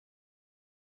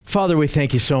Father, we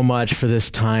thank you so much for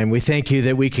this time. We thank you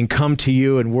that we can come to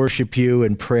you and worship you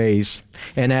in praise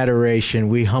and adoration.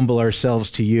 We humble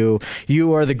ourselves to you.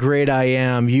 You are the great I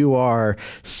am. You are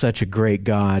such a great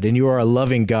God, and you are a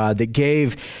loving God that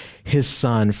gave his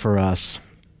Son for us,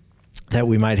 that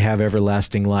we might have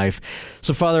everlasting life.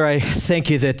 So, Father, I thank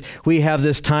you that we have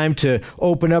this time to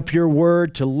open up your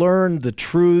word, to learn the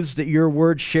truths that your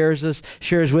word shares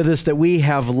with us, that we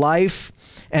have life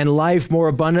and life more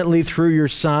abundantly through your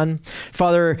Son.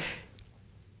 Father,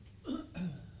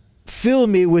 fill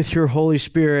me with your Holy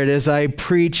Spirit as I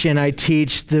preach and I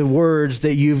teach the words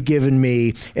that you've given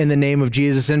me in the name of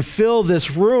Jesus, and fill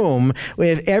this room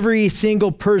with every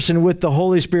single person with the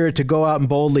Holy Spirit to go out and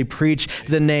boldly preach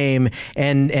the name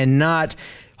and not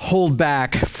hold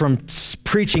back from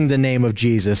preaching the name of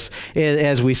Jesus,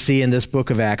 as we see in this book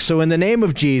of Acts. So in the name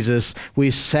of Jesus,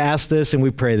 we ask this and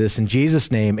we pray this in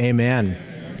Jesus' name. Amen.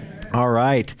 All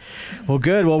right. Well,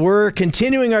 good. Well, we're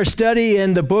continuing our study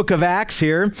in the book of Acts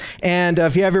here. And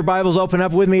if you have your Bibles, open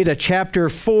up with me to chapter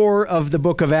 4 of the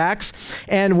book of Acts.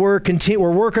 And we're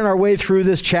working our way through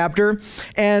this chapter.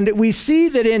 And we see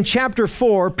that in chapter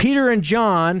 4, Peter and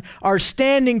John are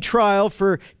standing trial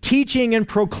for teaching and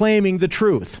proclaiming the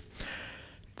truth.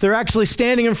 They're actually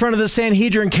standing in front of the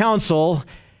Sanhedrin council,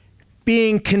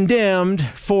 being condemned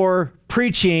for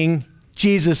preaching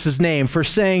Jesus' name, for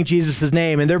saying Jesus'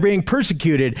 name, and they're being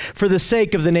persecuted for the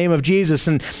sake of the name of Jesus.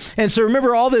 And so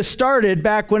remember, all this started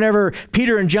back whenever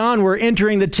Peter and John were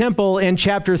entering the temple in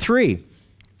chapter 3.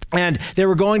 And they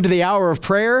were going to the hour of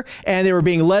prayer, and they were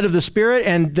being led of the Spirit,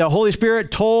 and the Holy Spirit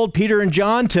told Peter and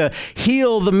John to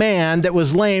heal the man that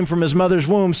was lame from his mother's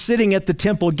womb sitting at the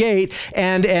temple gate.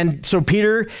 And so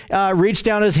Peter reached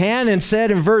down his hand and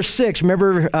said in verse 6,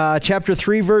 remember chapter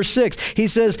 3, verse 6, he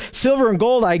says, "Silver and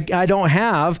gold I don't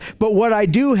have, but what I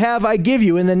do have I give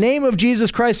you. In the name of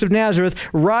Jesus Christ of Nazareth,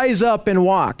 rise up and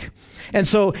walk." And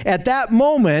so at that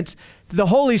moment, the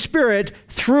Holy Spirit,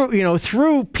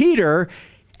 through Peter,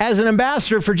 as an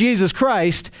ambassador for Jesus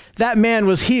Christ, that man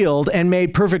was healed and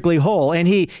made perfectly whole. And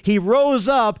he rose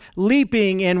up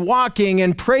leaping and walking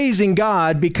and praising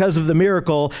God because of the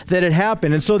miracle that had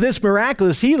happened. And so this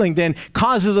miraculous healing then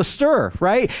causes a stir,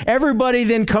 right? Everybody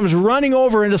then comes running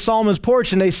over into Solomon's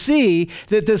porch, and they see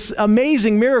that this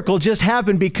amazing miracle just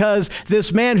happened because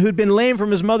this man who'd been lame from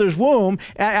his mother's womb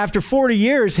after 40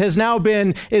 years has now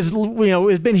been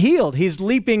healed. He's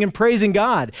leaping and praising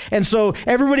God. And so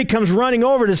everybody comes running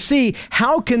over to see,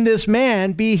 how can this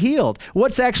man be healed?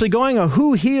 What's actually going on?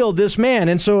 Who healed this man?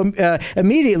 And so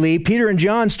immediately Peter and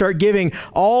John start giving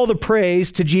all the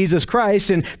praise to Jesus Christ,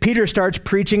 and Peter starts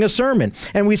preaching a sermon.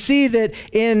 And we see that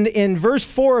in verse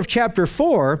 4 of chapter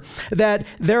 4 that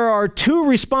there are two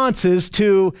responses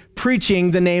to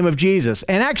preaching the name of Jesus.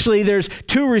 And actually there's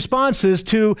two responses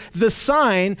to the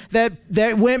sign that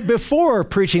went before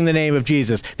preaching the name of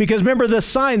Jesus. Because remember, the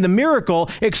sign, the miracle,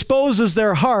 exposes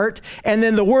their heart, and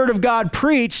then the word of God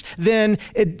preached, then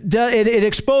it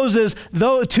exposes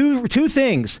those two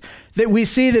things. That we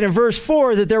see that in verse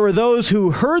 4 that there were those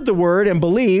who heard the word and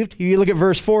believed. You look at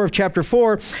verse 4 of chapter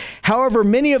 4. However,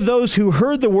 many of those who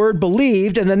heard the word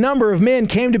believed, and the number of men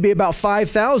came to be about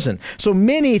 5,000. So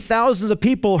many thousands of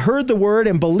people heard the word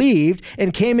and believed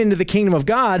and came into the kingdom of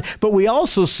God. But we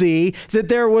also see that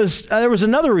there was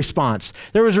another response.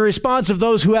 There was a response of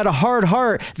those who had a hard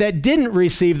heart that didn't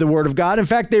receive the word of God. In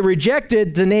fact, they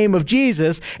rejected the name of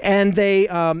Jesus, and they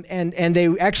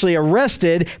actually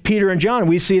arrested Peter and John.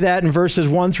 We see that in verses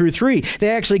 1 through 3.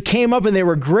 They actually came up and they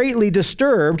were greatly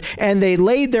disturbed, and they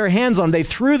laid their hands on them. They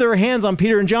threw their hands on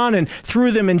Peter and John and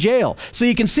threw them in jail. So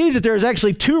you can see that there's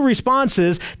actually two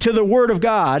responses to the word of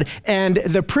God and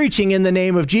the preaching in the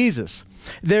name of Jesus.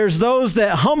 There's those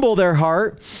that humble their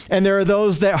heart, and there are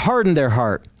those that harden their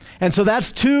heart. And so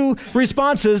that's two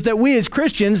responses that we as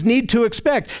Christians need to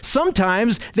expect.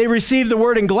 Sometimes they receive the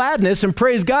word in gladness and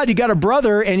praise God. You got a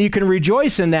brother and you can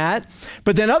rejoice in that.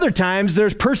 But then other times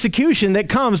there's persecution that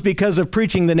comes because of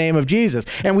preaching the name of Jesus.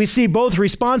 And we see both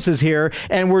responses here.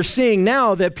 And we're seeing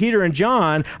now that Peter and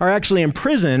John are actually in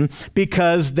prison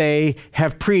because they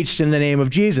have preached in the name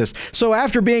of Jesus. So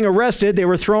after being arrested, they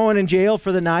were thrown in jail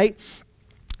for the night.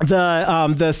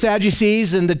 The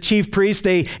Sadducees and the chief priests,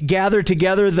 they gathered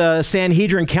together the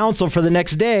Sanhedrin council for the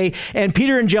next day, and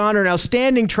Peter and John are now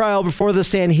standing trial before the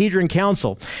Sanhedrin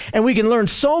council. And we can learn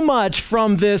so much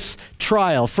from this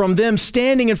trial, from them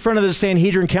standing in front of the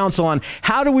Sanhedrin council on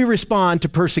how do we respond to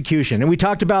persecution. And we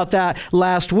talked about that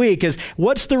last week, is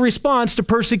what's the response to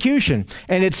persecution?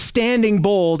 And it's standing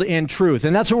bold in truth.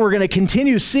 And that's what we're going to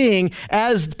continue seeing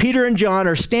as Peter and John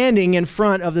are standing in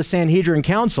front of the Sanhedrin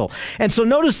council. And so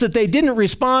notice that they didn't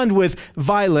respond with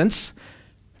violence.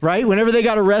 right? Whenever they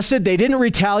got arrested, they didn't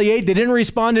retaliate. They didn't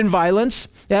respond in violence.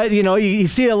 You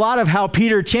see a lot of how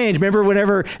Peter changed. Remember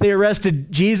whenever they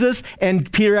arrested Jesus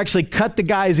and Peter actually cut the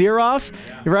guy's ear off,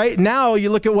 right? Now you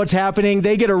look at what's happening.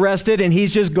 They get arrested and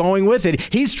he's just going with it.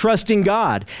 He's trusting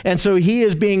God. And so he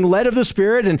is being led of the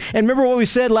Spirit. And remember what we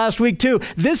said last week too.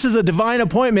 This is a divine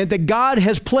appointment that God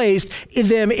has placed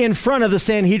them in front of the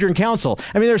Sanhedrin Council.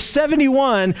 I mean, there's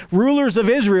 71 rulers of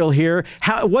Israel here.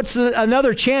 What's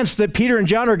another chance that Peter and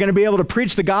John are going to be able to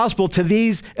preach the gospel to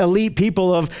these elite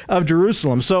people of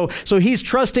Jerusalem? So he's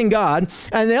trusting God.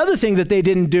 And the other thing that they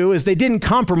didn't do is they didn't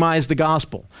compromise the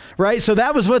gospel, right? So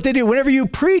that was what they do. Whenever you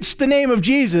preach the name of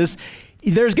Jesus,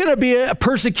 there's going to be a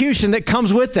persecution that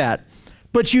comes with that.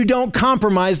 But you don't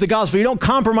compromise the gospel. You don't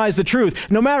compromise the truth.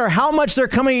 No matter how much they're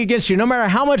coming against you, no matter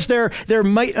how much they're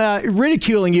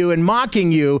ridiculing you and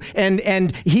mocking you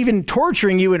and even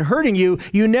torturing you and hurting you,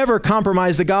 you never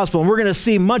compromise the gospel. And we're going to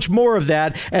see much more of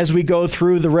that as we go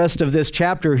through the rest of this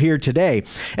chapter here today.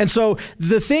 And so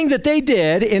the thing that they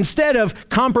did, instead of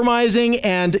compromising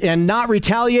and not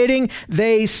retaliating,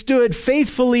 they stood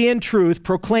faithfully in truth,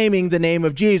 proclaiming the name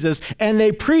of Jesus, and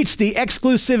they preached the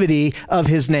exclusivity of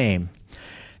his name.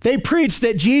 They preached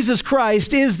that Jesus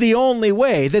Christ is the only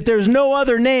way, that there's no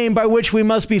other name by which we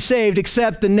must be saved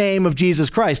except the name of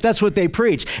Jesus Christ. That's what they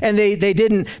preached. And they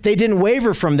didn't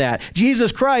waver from that.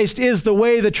 Jesus Christ is the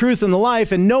way, the truth, and the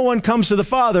life, and no one comes to the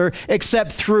Father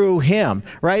except through him,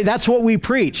 right? That's what we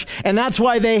preach. And that's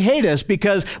why they hate us,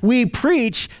 because we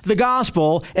preach the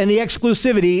gospel and the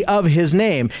exclusivity of his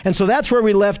name. And so that's where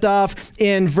we left off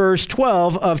in verse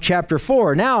 12 of chapter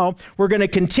 4. Now we're going to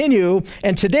continue,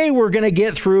 and today we're going to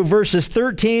get through verses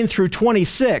 13 through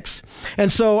 26.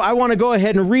 And so I want to go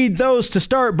ahead and read those to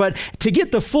start, but to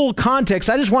get the full context,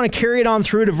 I just want to carry it on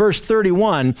through to verse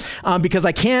 31 because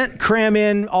I can't cram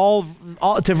in all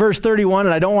to verse 31,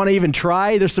 and I don't want to even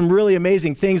try. There's some really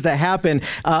amazing things that happen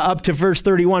up to verse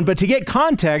 31. But to get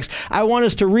context, I want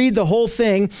us to read the whole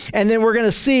thing, and then we're going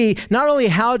to see not only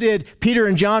how did Peter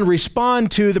and John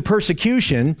respond to the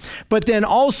persecution, but then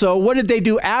also what did they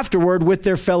do afterward with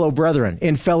their fellow brethren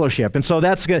in fellowship. And so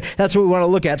that's what we want to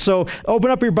look at. So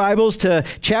open up your Bibles to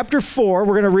chapter 4.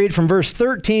 We're going to read from verse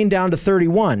 13 down to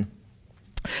 31.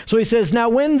 So he says, "Now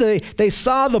when they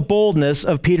saw the boldness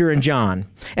of Peter and John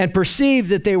and perceived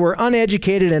that they were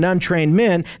uneducated and untrained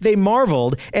men, they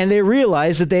marveled, and they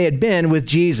realized that they had been with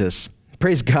Jesus."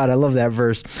 Praise God, I love that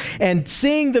verse. "And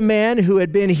seeing the man who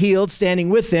had been healed standing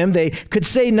with them, they could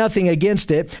say nothing against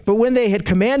it. But when they had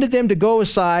commanded them to go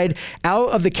aside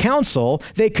out of the council,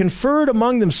 they conferred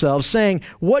among themselves, saying,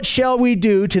 'What shall we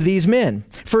do to these men?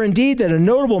 For indeed that a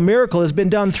notable miracle has been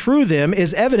done through them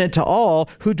is evident to all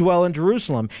who dwell in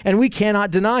Jerusalem, and we cannot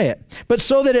deny it. But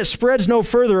so that it spreads no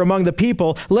further among the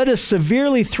people, let us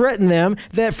severely threaten them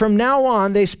that from now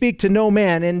on they speak to no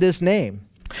man in this name.'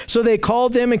 So they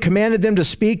called them and commanded them to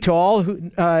speak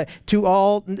commanded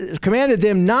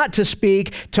them not to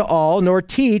speak to all, nor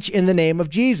teach in the name of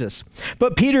Jesus.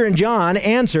 But Peter and John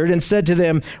answered and said to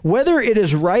them, 'Whether it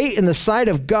is right in the sight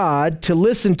of God to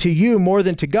listen to you more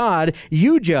than to God,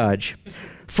 you judge.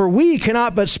 For we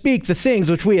cannot but speak the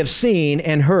things which we have seen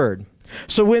and heard.'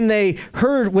 So when they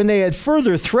had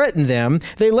further threatened them,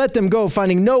 they let them go,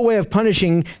 finding no way of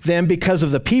punishing them because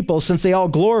of the people, since they all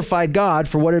glorified God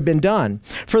for what had been done.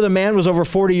 For the man was over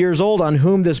 40 years old on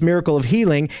whom this miracle of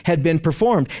healing had been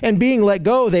performed. And being let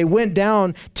go, they went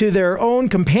down to their own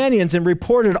companions and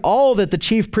reported all that the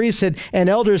chief priests and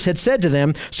elders had said to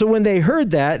them. So when they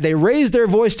heard that, they raised their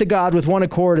voice to God with one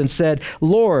accord and said,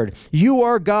 'Lord, you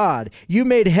are God. You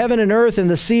made heaven and earth and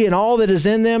the sea and all that is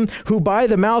in them, who by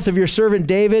the mouth of your servant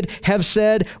David have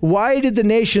said, why did the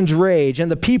nations rage and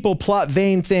the people plot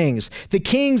vain things? The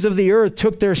kings of the earth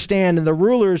took their stand, and the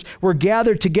rulers were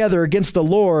gathered together against the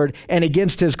Lord and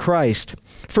against his Christ.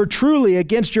 For truly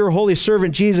against your holy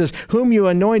servant Jesus, whom you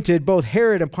anointed, both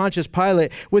Herod and Pontius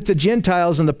Pilate, with the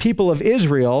Gentiles and the people of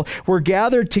Israel, were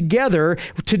gathered together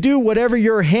to do whatever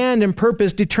your hand and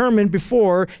purpose determined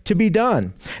before to be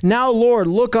done. Now, Lord,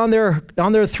 look on their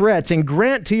threats and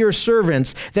grant to your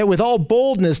servants that with all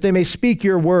boldness they may speak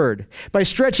your word, by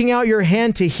stretching out your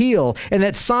hand to heal, and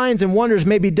that signs and wonders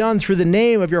may be done through the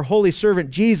name of your holy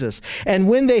servant Jesus.' And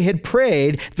when they had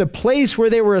prayed, the place where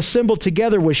they were assembled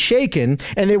together was shaken,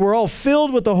 and they were all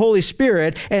filled with the Holy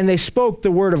Spirit, and they spoke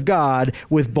the word of God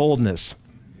with boldness."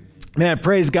 Man,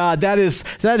 praise God. That is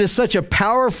such a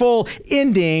powerful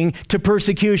ending to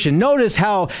persecution. Notice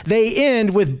how they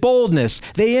end with boldness.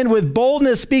 They end with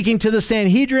boldness speaking to the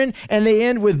Sanhedrin, and they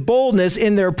end with boldness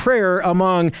in their prayer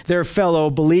among their fellow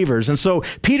believers. And so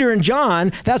Peter and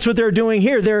John, that's what they're doing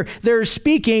here. They're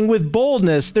speaking with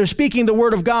boldness. They're speaking the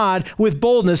word of God with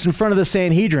boldness in front of the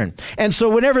Sanhedrin. And so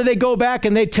whenever they go back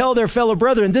and they tell their fellow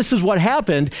brethren, this is what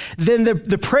happened, then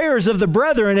the prayers of the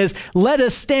brethren is, let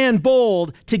us stand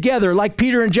bold together like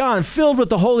Peter and John, filled with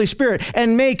the Holy Spirit,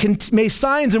 and may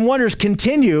signs and wonders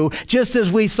continue, just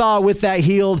as we saw with that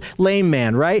healed lame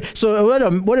man, right? So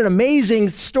what an amazing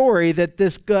story that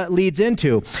this leads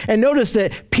into. And notice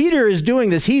that Peter is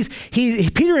doing this.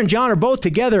 Peter and John are both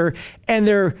together, and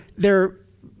they're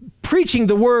preaching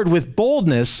the word with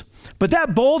boldness. But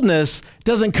that boldness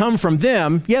doesn't come from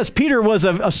them. Yes, Peter was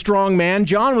a strong man.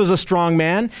 John was a strong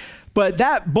man. But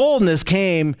that boldness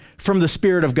came from the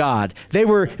Spirit of God.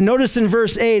 Notice in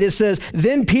verse 8, it says,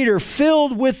 then Peter,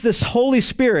 filled with this Holy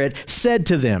Spirit, said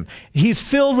to them. He's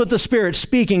filled with the Spirit,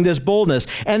 speaking this boldness.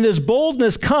 And this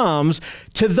boldness comes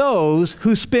to those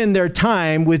who spend their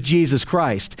time with Jesus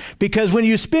Christ. Because when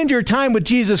you spend your time with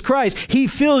Jesus Christ, he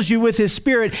fills you with his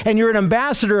Spirit, and you're an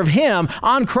ambassador of him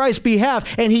on Christ's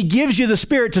behalf, and he gives you the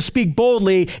Spirit to speak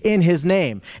boldly in his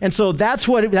name. And so that's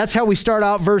how we start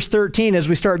out verse 13 as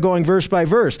we start going verse by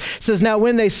verse. It says, now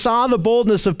when they saw the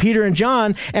boldness of Peter and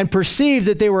John and perceived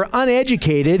that they were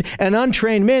uneducated and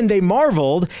untrained men, they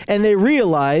marveled, and they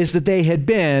realized that they had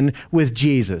been with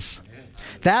Jesus.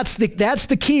 That's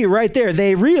the key right there.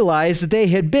 They realized that they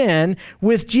had been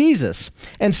with Jesus.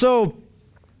 And so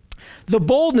the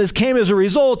boldness came as a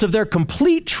result of their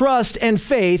complete trust and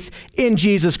faith in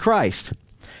Jesus Christ.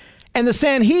 And the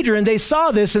Sanhedrin, they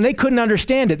saw this and they couldn't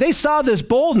understand it. They saw this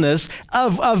boldness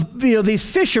of these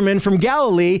fishermen from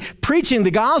Galilee preaching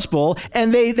the gospel,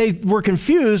 and they were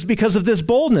confused because of this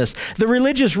boldness. The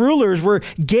religious rulers were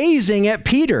gazing at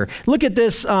Peter. Look at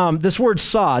this word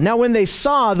saw. Now, when they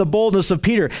saw the boldness of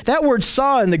Peter, that word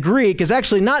saw in the Greek is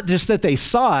actually not just that they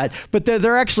saw it, but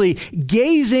they're actually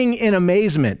gazing in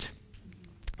amazement.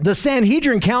 The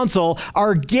Sanhedrin council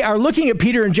are looking at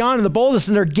Peter and John in the boldness,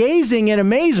 and they're gazing in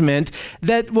amazement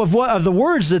of the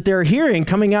words that they're hearing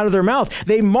coming out of their mouth.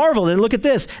 They marveled, and look at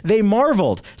this, they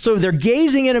marveled. So they're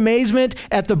gazing in amazement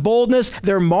at the boldness.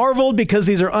 They're marveled because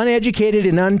these are uneducated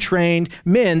and untrained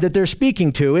men that they're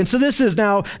speaking to. And so this is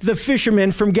now the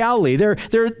fishermen from Galilee.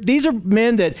 These are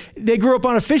men that they grew up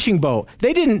on a fishing boat.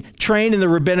 They didn't train in the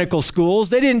rabbinical schools.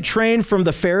 They didn't train from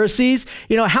the Pharisees.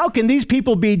 How can these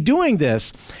people be doing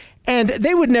this? And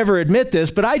they would never admit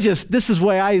this, but this is the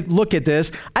way I look at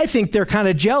this. I think they're kind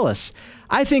of jealous.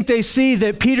 I think they see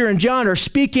that Peter and John are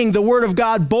speaking the word of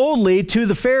God boldly to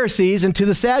the Pharisees and to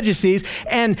the Sadducees,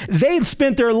 and they've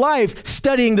spent their life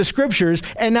studying the scriptures.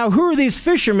 And now who are these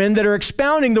fishermen that are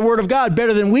expounding the word of God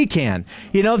better than we can?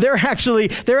 They're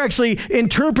actually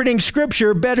interpreting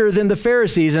scripture better than the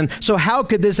Pharisees. And so how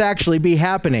could this actually be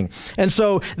happening? And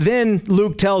so then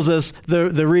Luke tells us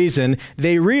the reason.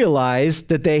 They realized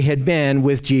that they had been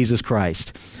with Jesus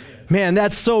Christ. Man,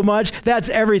 that's so much. That's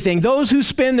everything. Those who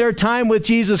spend their time with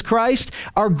Jesus Christ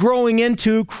are growing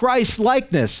into Christ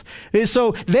likeness.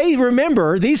 So they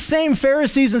remember, these same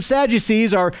Pharisees and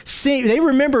Sadducees they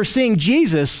remember seeing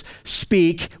Jesus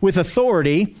speak with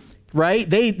authority, right?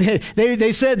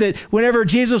 They said that whenever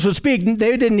Jesus would speak,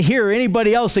 they didn't hear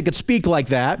anybody else that could speak like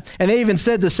that. And they even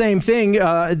said the same thing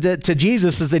to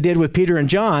Jesus as they did with Peter and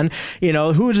John.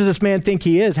 Who does this man think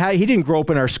he is? He didn't grow up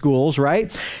in our schools,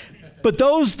 right? But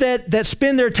those that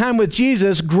spend their time with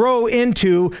Jesus grow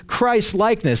into Christ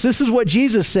likeness. This is what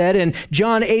Jesus said in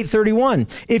John 8:31.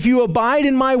 If you abide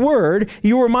in my word,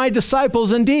 you are my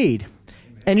disciples indeed.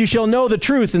 And you shall know the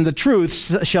truth, and the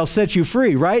truth shall set you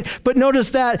free, right? But notice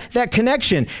that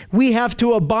connection. We have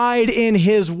to abide in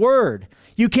his word.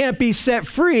 You can't be set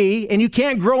free and you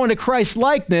can't grow into Christ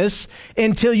likeness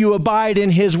until you abide in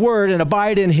his word and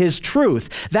abide in his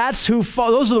truth. Those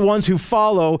are the ones who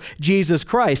follow Jesus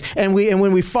Christ. And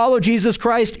when we follow Jesus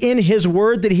Christ in his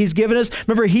word that he's given us,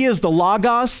 remember, he is the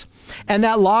Logos. And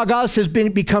that Logos has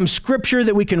become scripture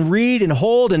that we can read and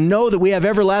hold and know that we have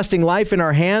everlasting life in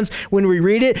our hands when we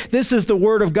read it. This is the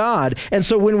word of God. And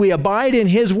so when we abide in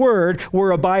his word,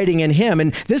 we're abiding in him.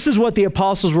 And this is what the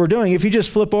apostles were doing. If you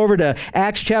just flip over to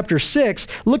Acts chapter 6,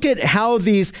 look at how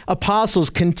these apostles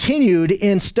continued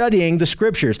in studying the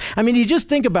scriptures. I mean, you just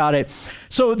think about it.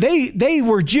 So they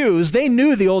were Jews. They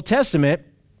knew the Old Testament.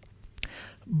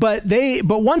 But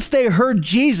once they heard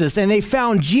Jesus and they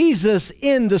found Jesus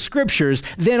in the scriptures,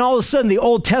 then all of a sudden the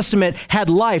Old Testament had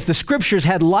life. The scriptures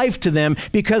had life to them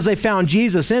because they found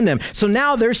Jesus in them. So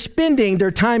now they're spending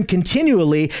their time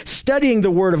continually studying the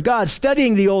Word of God,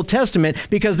 studying the Old Testament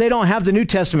because they don't have the New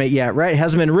Testament yet, right? It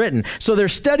hasn't been written. So they're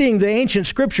studying the ancient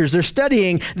scriptures. They're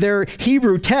studying their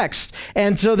Hebrew text.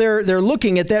 And so they're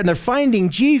looking at that and they're finding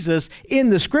Jesus in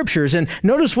the scriptures. And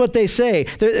notice what they say.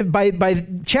 By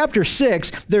chapter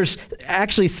 6, there's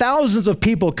actually thousands of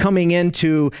people coming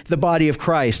into the body of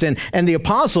Christ. And the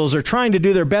apostles are trying to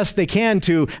do their best they can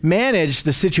to manage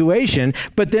the situation,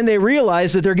 but then they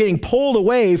realize that they're getting pulled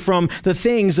away from the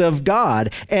things of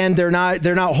God, and they're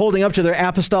not holding up to their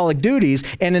apostolic duties,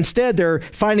 and instead they're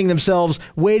finding themselves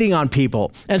waiting on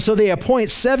people. And so they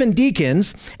appoint 7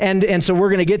 deacons, and so we're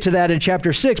going to get to that in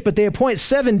chapter 6, but they appoint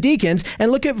 7 deacons,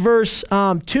 and look at verse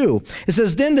 2. It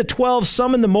says, "Then the 12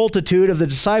 summoned the multitude of the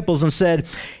disciples and said,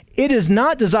 'It is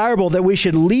not desirable that we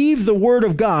should leave the word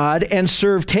of God and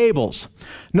serve tables.'"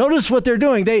 Notice what they're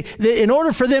doing. They in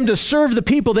order for them to serve the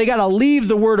people, they got to leave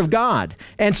the word of God.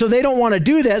 And so they don't want to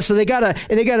do that. So they got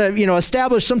to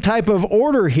establish some type of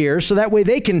order here so that way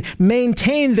they can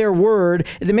maintain their word,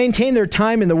 they maintain their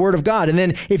time in the word of God. And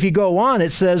then if you go on,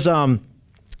 it says,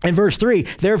 in verse 3,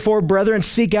 "Therefore, brethren,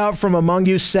 seek out from among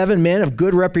you 7 men of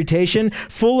good reputation,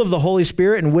 full of the Holy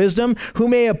Spirit and wisdom, who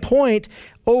we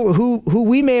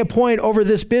may appoint over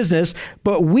this business,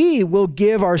 but we will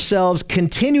give ourselves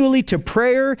continually to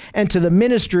prayer and to the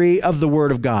ministry of the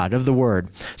word of God," of the word.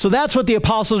 So that's what the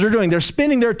apostles are doing. They're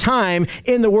spending their time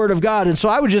in the word of God. And so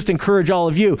I would just encourage all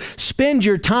of you, spend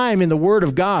your time in the word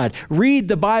of God. Read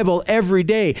the Bible every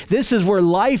day. This is where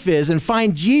life is, and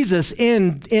find Jesus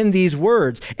in these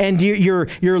words. And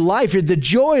your life, the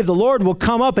joy of the Lord will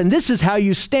come up, and this is how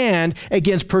you stand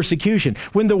against persecution.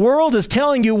 When the world is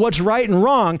telling you what's right and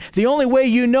wrong, the only way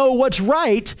you know what's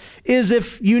right is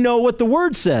if you know what the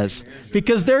word says,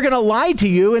 because they're going to lie to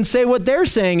you and say what they're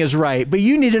saying is right. But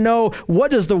you need to know,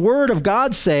 what does the word of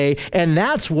God say? And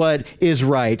that's what is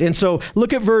right. And so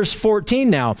look at verse 14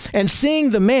 now. "And seeing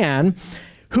the man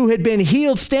who had been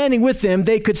healed standing with them,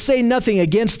 they could say nothing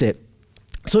against it."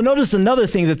 So notice another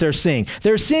thing that they're seeing.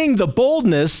 They're seeing the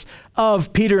boldness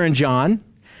of Peter and John,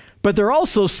 but they're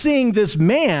also seeing this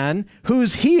man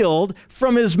who's healed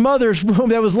from his mother's womb,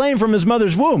 that was lame from his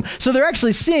mother's womb. So they're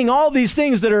actually seeing all these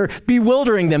things that are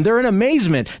bewildering them. They're in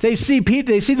amazement. They see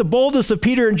the boldness of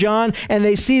Peter and John, and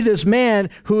they see this man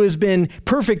who has been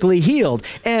perfectly healed.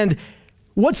 And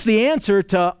what's the answer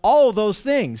to all of those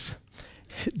things?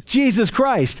 Jesus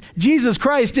Christ. Jesus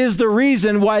Christ is the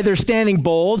reason why they're standing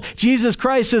bold. Jesus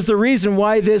Christ is the reason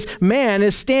why this man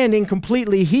is standing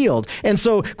completely healed. And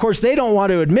so, of course, they don't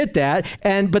want to admit that,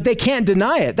 but they can't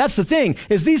deny it. That's the thing,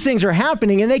 is these things are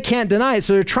happening and they can't deny it.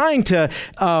 So they're trying to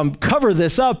cover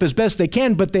this up as best they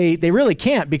can, but they really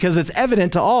can't, because it's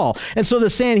evident to all. And so the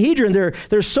Sanhedrin,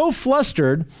 they're so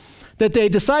flustered that they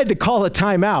decide to call a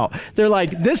timeout. They're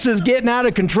like, this is getting out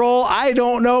of control. I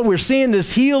don't know. We're seeing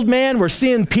this healed man. We're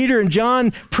seeing Peter and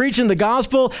John preaching the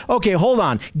gospel. Okay, hold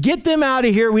on. Get them out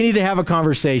of here. We need to have a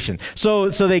conversation.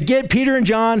 So they get Peter and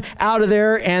John out of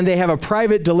there, and they have a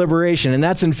private deliberation. And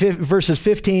that's in verses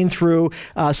 15 through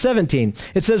 17.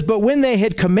 It says, "But when they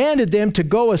had commanded them to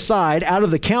go aside out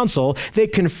of the council, they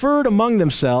conferred among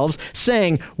themselves,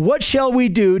 saying, 'What shall we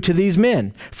do to these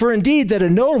men? For indeed that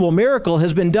a notable miracle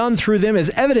has been done through them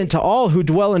is evident to all who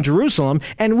dwell in Jerusalem,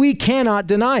 and we cannot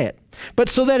deny it. But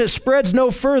so that it spreads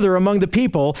no further among the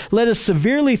people, let us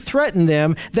severely threaten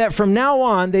them that from now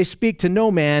on they speak to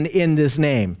no man in this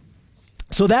name.'"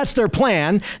 So that's their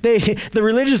plan. The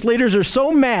religious leaders are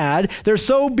so mad, they're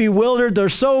so bewildered, they're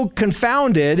so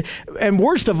confounded, and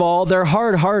worst of all, they're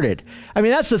hard-hearted. I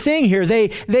mean, that's the thing here. They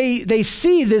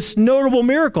see this notable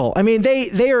miracle. I mean,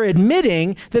 they are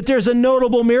admitting that there's a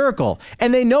notable miracle,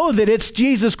 and they know that it's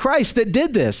Jesus Christ that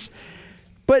did this.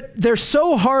 But they're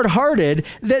so hard-hearted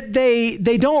that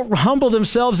they don't humble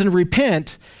themselves and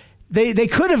repent. They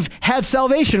could have had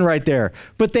salvation right there,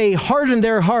 but they harden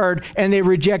their heart and they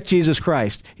reject Jesus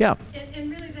Christ. Yeah.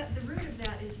 And really, the root of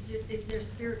that is their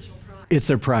spiritual pride. It's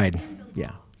their pride.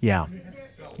 Yeah. Yeah.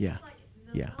 Yeah. Like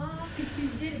the law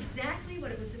did exactly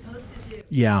what it was supposed to do.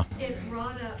 Yeah. It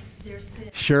brought up their sin.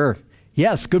 Sure.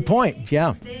 Yes. Good point.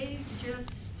 Yeah. They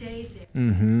just stayed there.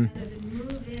 Mm-hmm. Rather than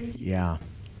move into Yeah.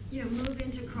 move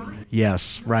into Christ.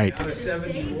 Yes, right. Out of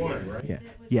 71, right? Yeah.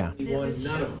 Yeah.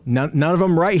 None of them. None of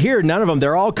them right here. None of them.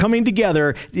 They're all coming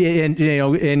together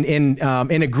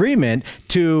in agreement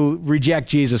to reject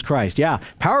Jesus Christ. Yeah,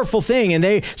 powerful thing.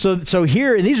 And so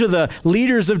here, and these are the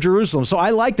leaders of Jerusalem. So I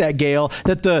like that, Gail,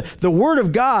 that the Word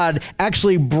of God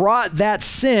actually brought that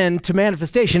sin to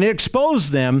manifestation. It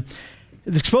exposed them.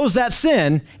 Expose that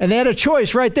sin, and they had a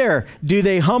choice right there. Do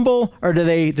they humble or do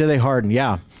they harden?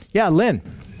 Yeah. Yeah, Lynn.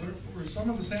 Were some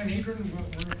of the Sanhedrin, were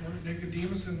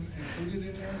Nicodemus included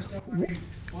in there and stuff? I mean,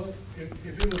 well,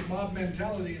 if it was mob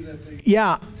mentality that they...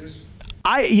 Yeah.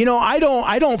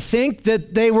 I don't think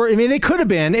that they were. I mean, they could have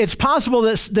been. It's possible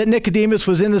that Nicodemus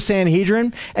was in the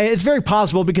Sanhedrin. It's very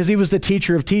possible because he was the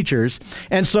teacher of teachers.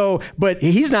 And so, but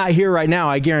he's not here right now,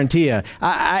 I guarantee you.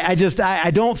 I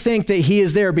don't think that he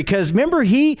is there because remember,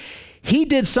 he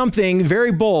did something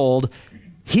very bold.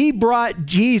 He brought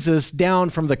Jesus down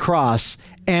from the cross.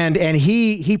 And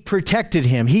he protected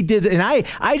him. He did, and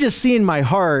I just see in my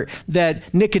heart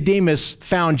that Nicodemus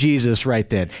found Jesus right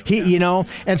then.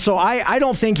 And so I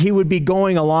don't think he would be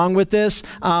going along with this.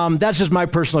 That's just my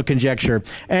personal conjecture.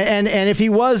 And if he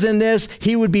was in this,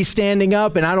 he would be standing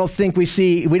up. And I don't think we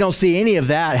don't see any of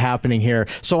that happening here.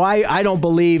 So I don't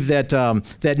believe that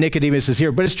Nicodemus is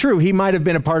here. But it's true, he might have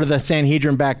been a part of the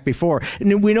Sanhedrin back before.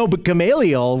 And we know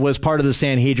Gamaliel was part of the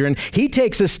Sanhedrin. He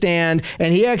takes a stand,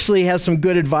 and he actually has some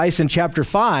good advice in chapter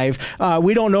 5.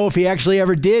 We don't know if he actually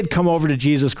ever did come over to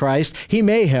Jesus Christ. He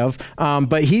may have,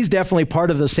 but he's definitely part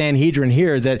of the Sanhedrin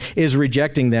here that is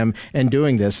rejecting them and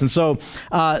doing this. And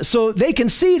so they can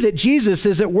see that Jesus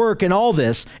is at work in all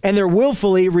this, and they're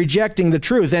willfully rejecting the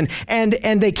truth. And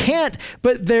they can't,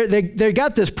 but they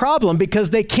got this problem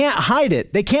because they can't hide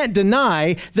it. They can't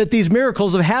deny that these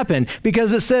miracles have happened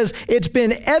because it says it's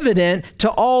been evident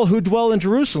to all who dwell in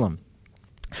Jerusalem.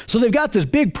 So they've got this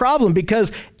big problem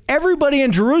because everybody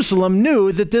in Jerusalem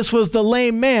knew that this was the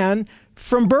lame man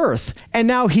from birth, and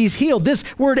now he's healed. This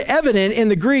word evident in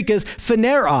the Greek is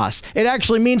phaneros. It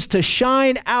actually means to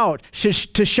shine out, to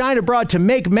shine abroad, to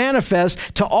make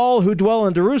manifest to all who dwell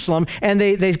in Jerusalem, and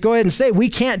they go ahead and say, we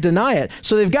can't deny it.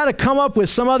 So they've got to come up with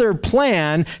some other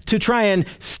plan to try and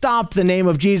stop the name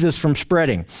of Jesus from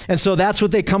spreading. And so that's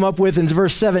what they come up with in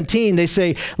verse 17. They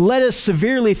say, let us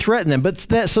severely threaten them,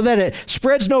 so that it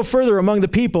spreads no further among the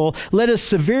people, let us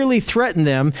severely threaten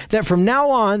them that from now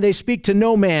on they speak to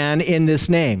no man in this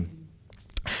name.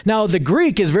 Now, the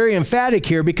Greek is very emphatic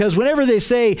here because whenever they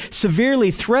say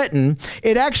severely threaten,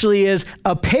 it actually is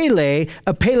apele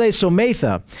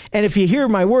sometha. And if you hear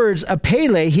my words,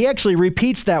 apele, he actually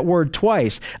repeats that word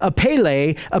twice.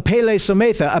 Apele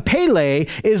sometha. Apele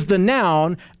is the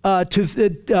noun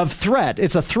of threat.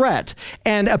 It's a threat.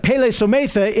 And apele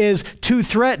sometha is to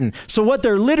threaten. So what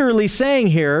they're literally saying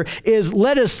here is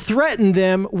let us threaten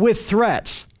them with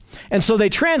threats. And so they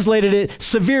translated it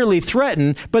severely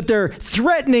threaten, but they're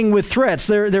threatening with threats.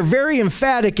 They're very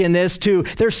emphatic in this too.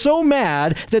 They're so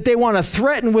mad that they want to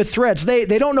threaten with threats. They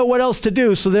don't know what else to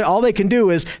do, so all they can do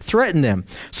is threaten them.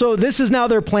 So this is now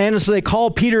their plan, and so they call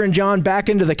Peter and John back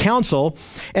into the council,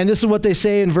 and this is what they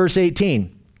say in verse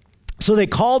 18. So they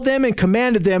called them and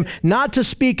commanded them not to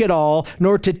speak at all,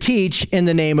 nor to teach in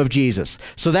the name of Jesus.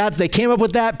 So that they came up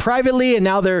with that privately, and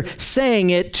now they're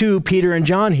saying it to Peter and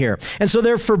John here. And so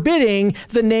they're forbidding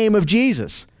the name of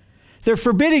Jesus. They're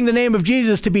forbidding the name of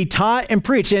Jesus to be taught and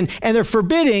preached, and they're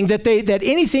forbidding that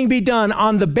anything be done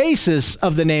on the basis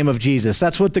of the name of Jesus.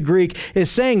 That's what the Greek is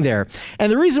saying there.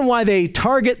 And the reason why they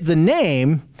target the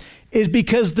name is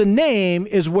because the name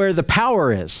is where the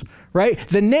power is. Right?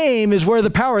 The name is where the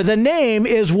power, the name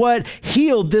is what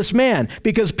healed this man,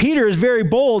 because Peter is very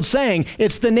bold saying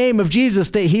it's the name of Jesus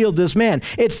that healed this man.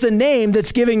 It's the name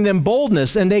that's giving them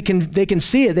boldness, and they can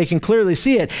see it. They can clearly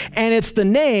see it. And it's the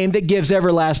name that gives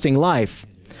everlasting life.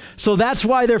 So that's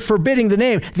why they're forbidding the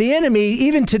name. The enemy,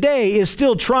 even today, is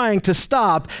still trying to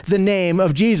stop the name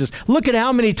of Jesus. Look at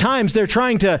how many times they're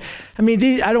trying to, I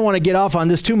don't want to get off on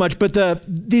this too much, but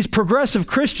these progressive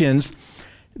Christians,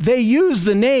 they use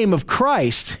the name of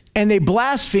Christ and they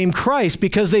blaspheme Christ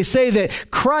because they say that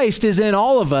Christ is in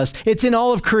all of us. It's in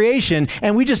all of creation,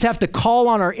 and we just have to call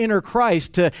on our inner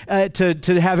Christ to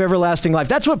have everlasting life.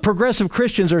 That's what progressive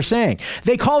Christians are saying.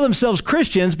 They call themselves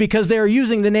Christians because they are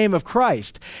using the name of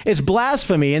Christ. It's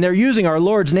blasphemy, and they're using our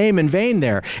Lord's name in vain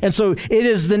there. And so it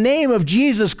is the name of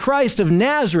Jesus Christ of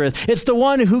Nazareth. It's the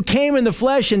one who came in the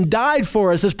flesh and died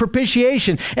for us as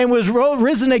propitiation and was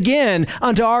risen again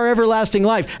unto our everlasting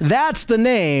life. That's the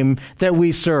name that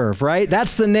we serve. serve, right?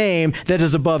 That's the name that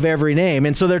is above every name.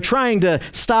 And so they're trying to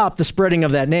stop the spreading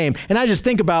of that name. And I just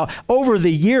think about over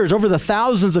the years, over the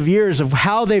thousands of years of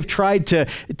how they've tried to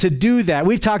do that.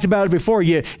 We've talked about it before.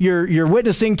 You're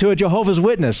witnessing to a Jehovah's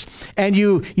Witness, and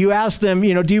you ask them,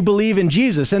 do you believe in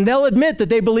Jesus? And they'll admit that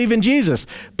they believe in Jesus.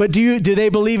 But do they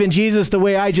believe in Jesus the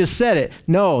way I just said it?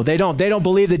 No, they don't. They don't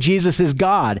believe that Jesus is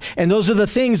God. And those are the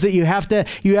things that you have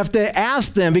to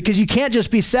ask them, because you can't just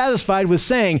be satisfied with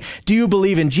saying, do you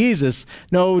believe in Jesus?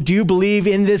 No, do you believe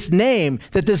in this name,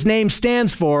 that this name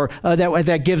stands for,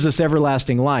 that gives us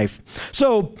everlasting life?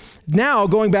 So now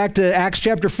going back to Acts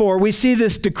chapter 4, we see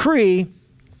this decree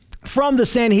from the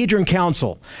Sanhedrin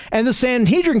Council. And the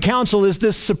Sanhedrin Council is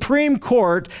this supreme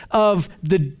court of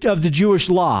the Jewish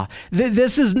law.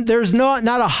 There's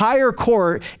not a higher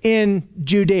court in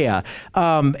Judea.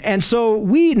 And so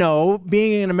we know,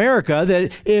 being in America,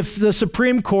 that if the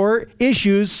Supreme Court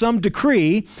issues some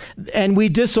decree and we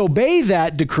disobey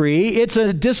that decree, it's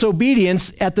a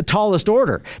disobedience at the tallest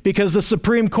order, because the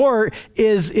Supreme Court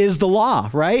is the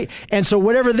law, right? And so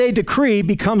whatever they decree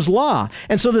becomes law.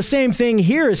 And so the same thing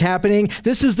here is happening.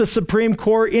 This is the Supreme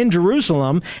Court in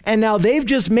Jerusalem, and now they've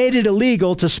just made it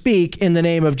illegal to speak in the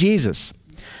name of Jesus.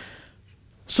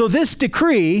 So this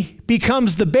decree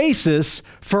becomes the basis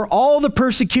for all the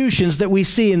persecutions that we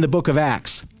see in the book of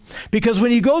Acts. Because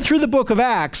when you go through the book of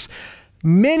Acts,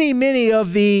 many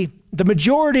of the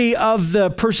majority of the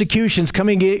persecutions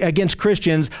coming against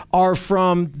Christians are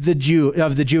from the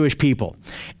Jewish people.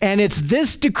 And it's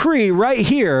this decree right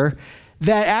here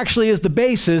that actually is the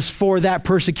basis for that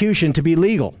persecution to be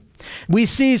legal. We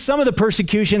see some of the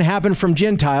persecution happen from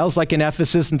Gentiles, like in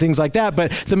Ephesus and things like that, but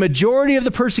the majority of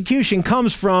the persecution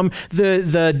comes from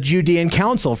the Judean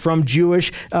council, from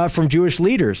Jewish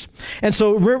leaders. And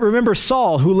so remember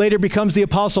Saul, who later becomes the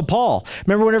Apostle Paul.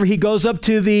 Remember whenever he goes up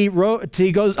to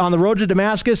he goes on the road to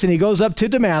Damascus, and he goes up to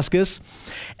Damascus,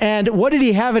 and what did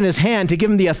he have in his hand to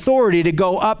give him the authority to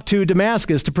go up to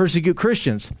Damascus to persecute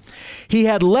Christians? He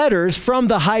had letters from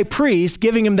the high priest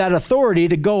giving him that authority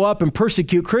to go up and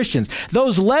persecute Christians.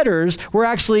 Those letters were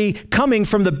actually coming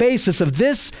from the basis of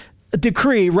this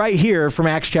decree right here from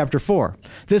Acts chapter 4.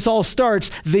 This all starts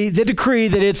the decree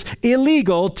that it's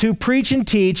illegal to preach and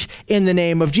teach in the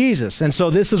name of Jesus. And so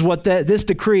this is what this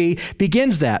decree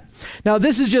begins that. Now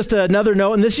this is just another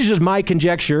note, and this is just my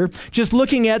conjecture, just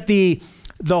looking at the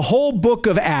whole book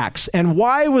of Acts. And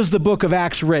why was the book of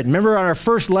Acts written? Remember on our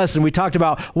first lesson we talked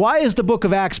about, why is the book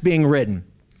of Acts being written?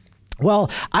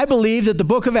 Well, I believe that the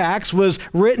book of Acts was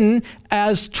written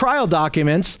as trial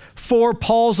documents for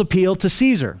Paul's appeal to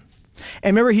Caesar.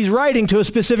 And remember, he's writing to a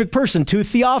specific person, to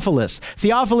Theophilus.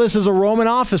 Theophilus is a Roman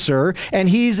officer, and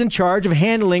he's in charge of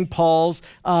handling Paul's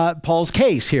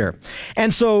case here.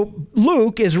 And so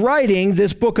Luke is writing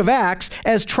this book of Acts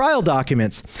as trial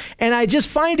documents. And I just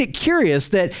find it curious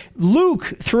that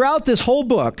Luke, throughout this whole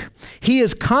book, he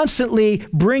is constantly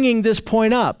bringing this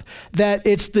point up, that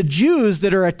it's the Jews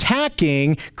that are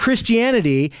attacking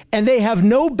Christianity, and they have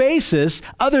no basis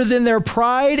other than their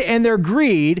pride and their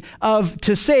greed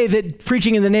to say that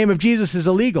preaching in the name of Jesus is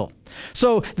illegal.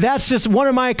 So that's just one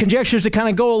of my conjectures to kind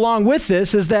of go along with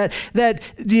this, is that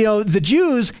the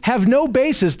Jews have no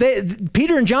basis.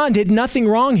 Peter and John did nothing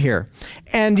wrong here,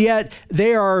 and yet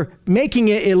they are making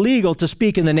it illegal to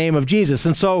speak in the name of Jesus.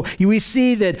 And so we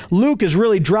see that Luke is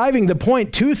really driving the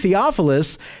point to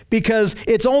Theophilus, because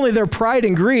it's only their pride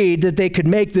and greed that they could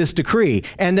make this decree,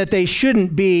 and that they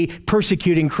shouldn't be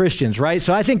persecuting Christians, right?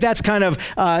 So I think that's kind of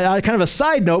a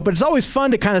side note, but it's always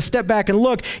fun to kind of step back and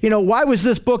look, why was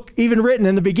this book even written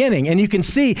in the beginning? And you can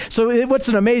see, what's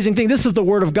an amazing thing? This is the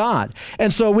Word of God.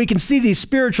 And so we can see these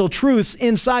spiritual truths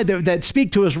inside that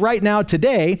speak to us right now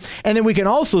today. And then we can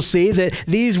also see that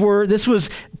this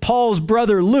was Paul's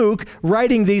brother Luke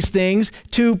writing these things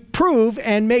to prove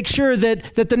and make sure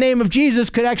that the name of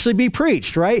Jesus could actually be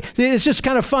preached, right? It's just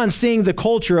kind of fun seeing the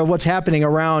culture of what's happening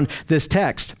around this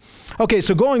text. Okay,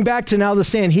 so going back to now the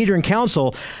Sanhedrin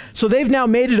Council, so they've now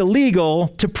made it illegal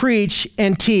to preach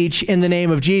and teach in the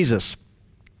name of Jesus.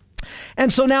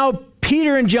 And so now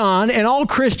Peter and John and all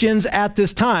Christians at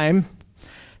this time,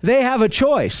 they have a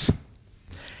choice.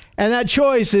 And that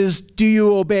choice is, do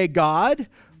you obey God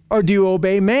or do you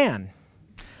obey man?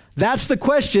 That's the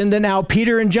question that now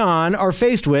Peter and John are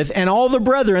faced with, and all the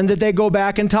brethren that they go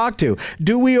back and talk to.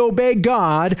 Do we obey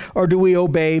God or do we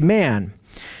obey man?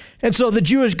 And so the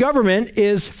Jewish government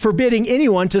is forbidding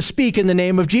anyone to speak in the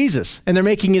name of Jesus, and they're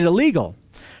making it illegal.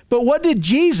 But what did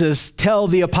Jesus tell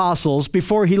the apostles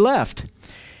before he left?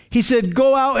 He said,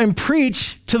 go out and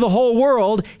preach to the whole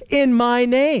world in my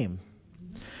name.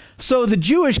 So the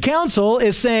Jewish council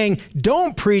is saying,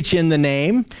 don't preach in the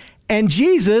name. And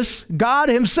Jesus, God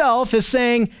himself, is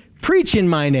saying, preach in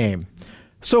my name.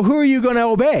 So who are you going to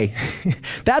obey?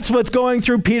 That's what's going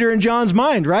through Peter and John's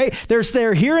mind, right?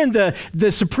 They're hearing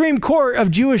the Supreme Court of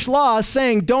Jewish law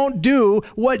saying, don't do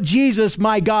what Jesus,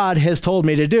 my God, has told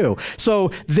me to do. So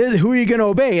who are you going to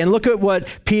obey? And look at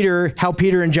how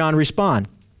Peter and John respond.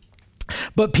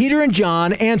 But Peter and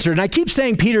John answered, and I keep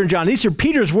saying Peter and John. These are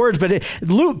Peter's words, but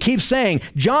Luke keeps saying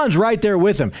John's right there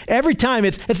with him. Every time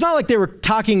it's not like they were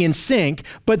talking in sync,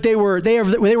 but they were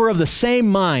of the same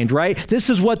mind, right? This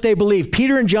is what they believe.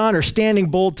 Peter and John are standing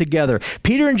bold together.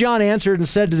 Peter and John answered and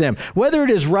said to them, whether it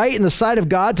is right in the sight of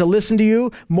God to listen to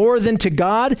you more than to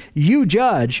God, you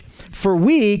judge, for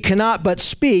we cannot but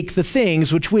speak the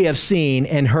things which we have seen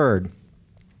and heard.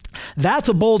 That's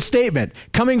a bold statement.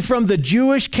 Coming from the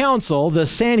Jewish council, the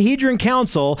Sanhedrin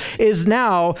council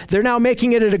they're now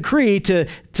making it a decree that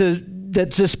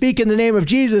to speak in the name of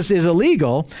Jesus is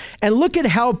illegal. And look at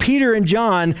how Peter and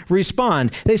John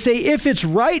respond. They say, if it's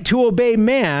right to obey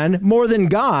man more than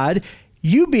God,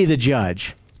 you be the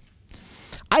judge.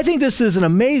 I think this is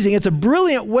it's a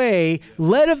brilliant way,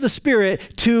 led of the Spirit,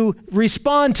 to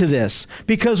respond to this.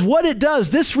 Because what it does,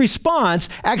 this response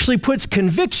actually puts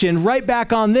conviction right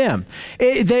back on them.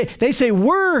 They say,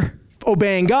 we're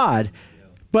obeying God,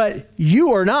 but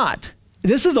you are not.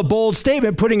 This is a bold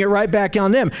statement, putting it right back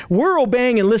on them. We're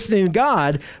obeying and listening to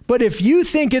God, but if you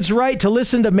think it's right to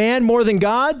listen to man more than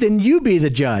God, then you be the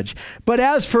judge. But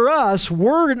as for us,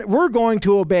 we're going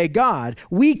to obey God.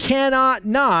 We cannot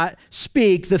not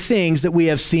speak the things that we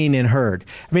have seen and heard.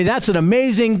 I mean, that's an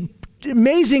amazing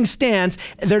stance.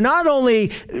 They're not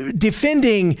only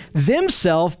defending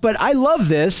themselves, but I love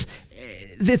this.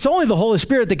 It's only the Holy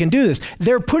Spirit that can do this.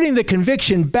 They're putting the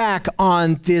conviction back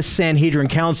on this Sanhedrin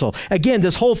council. Again,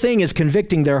 this whole thing is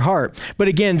convicting their heart. But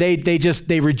again, they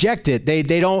reject it. They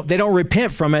don't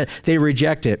repent from it. They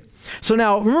reject it. So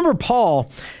now, remember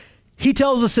Paul, he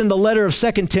tells us in the letter of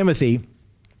 2 Timothy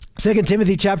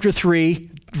chapter 3,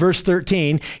 verse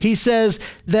 13, he says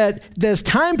that as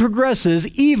time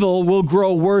progresses, evil will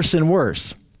grow worse and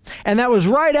worse. And that was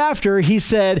right after he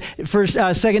said, for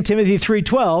 2 Timothy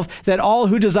 3:12, that all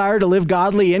who desire to live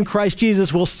godly in Christ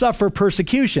Jesus will suffer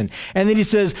persecution. And then he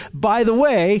says, by the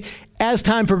way, as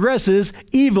time progresses,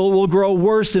 evil will grow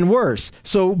worse and worse.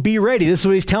 So be ready. This is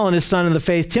what he's telling his son in the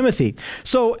faith, Timothy.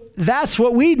 So that's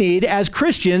what we need as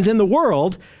Christians in the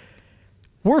world.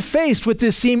 We're faced with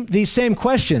these same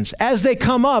questions. As they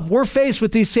come up, we're faced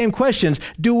with these same questions.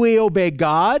 Do we obey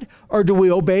God or do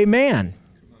we obey man?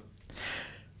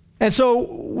 And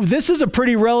so this is a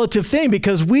pretty relative thing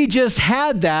because we just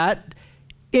had that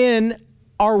in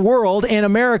our world, in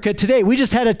America today. We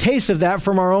just had a taste of that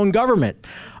from our own government.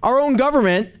 Our own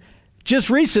government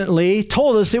just recently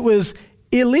told us it was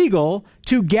illegal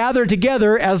to gather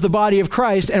together as the body of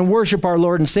Christ and worship our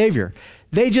Lord and Savior.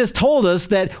 They just told us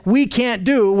that we can't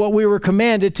do what we were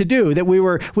commanded to do, that we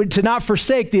were to not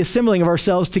forsake the assembling of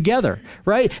ourselves together,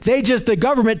 right? The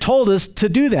government told us to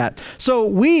do that.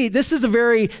 So this is a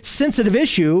very sensitive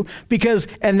issue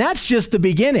and that's just the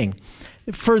beginning.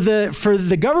 For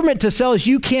the government to tell us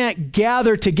you can't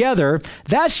gather together,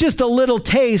 that's just a little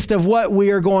taste of what we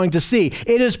are going to see.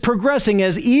 It is progressing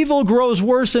as evil grows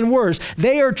worse and worse.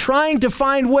 They are trying to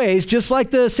find ways, just like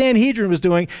the Sanhedrin was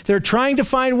doing, they're trying to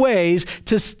find ways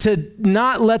to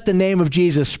not let the name of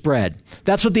Jesus spread.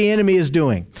 That's what the enemy is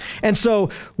doing. And so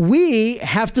we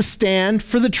have to stand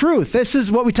for the truth. This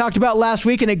is what we talked about last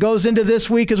week, and it goes into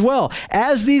this week as well.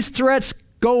 As these threats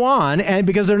go on, and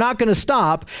because they're not going to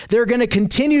stop, they're going to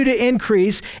continue to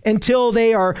increase until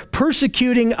they are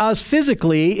persecuting us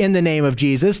physically in the name of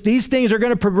Jesus. These things are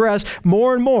going to progress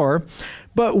more and more.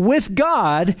 But with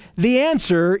God, the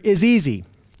answer is easy.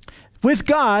 With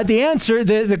God, the answer to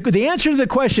the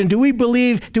question, do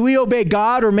we obey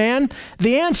God or man?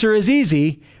 The answer is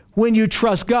easy when you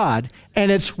trust God.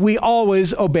 And we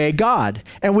always obey God,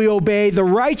 and we obey the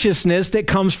righteousness that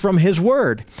comes from his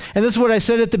word. And this is what I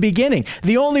said at the beginning.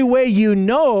 The only way you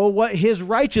know what his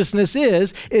righteousness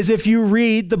is if you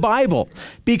read the Bible,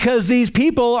 because these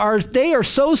people are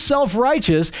so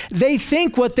self-righteous. They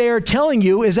think what they are telling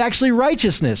you is actually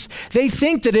righteousness. They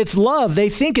think that it's love. They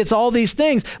think it's all these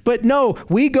things, but no,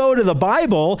 we go to the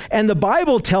Bible, and the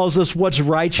Bible tells us what's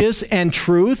righteous and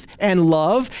truth and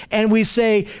love. And we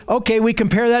say, okay, we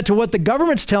compare that to what the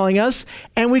government's telling us,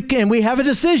 and we have a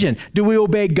decision. Do we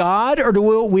obey God or do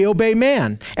we obey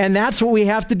man? And that's what we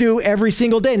have to do every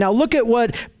single day. Now look at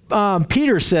what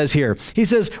Peter says here. He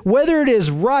says, whether it is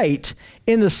right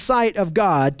in the sight of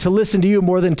God to listen to you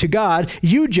more than to God,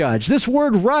 you judge. This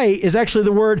word right is actually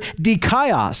the word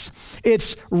dikaios.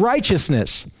 It's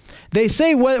righteousness. They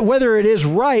say whether it is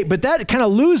right, but that kind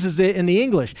of loses it in the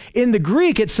English. In the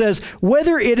Greek, it says,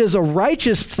 whether it is a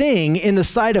righteous thing in the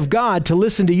sight of God to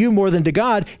listen to you more than to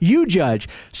God, you judge.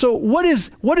 So what is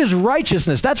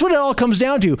righteousness? That's what it all comes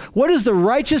down to. What is the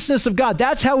righteousness of God?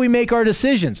 That's how we make our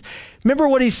decisions. Remember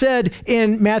what he said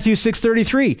in Matthew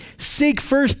 6:33, seek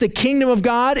first the kingdom of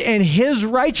God and his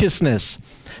righteousness.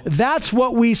 That's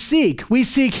what we seek. We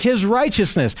seek his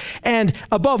righteousness. And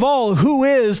above all, who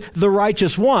is the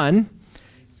righteous one?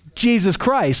 Jesus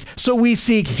Christ. So we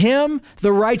seek him,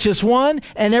 the righteous one,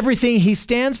 and everything he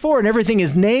stands for and everything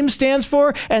his name stands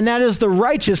for, and that is the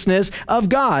righteousness of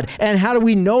God. And how do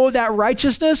we know that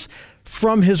righteousness?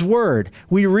 From his word.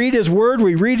 We read his word,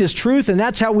 we read his truth, and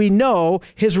that's how we know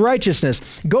his righteousness.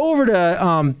 Go over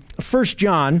to 1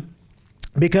 John.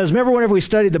 Because remember, whenever we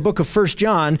studied the book of 1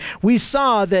 John, we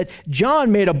saw that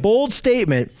John made a bold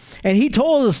statement, and he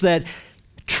told us that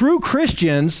true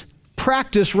Christians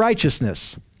practice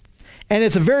righteousness. And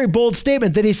it's a very bold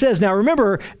statement that he says. Now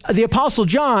remember, the Apostle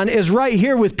John is right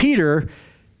here with Peter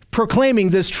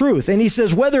proclaiming this truth. And he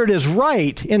says, whether it is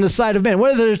right in the sight of men,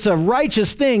 whether it's a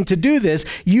righteous thing to do this,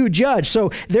 you judge.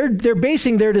 So they're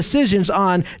basing their decisions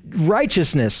on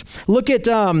righteousness. Look at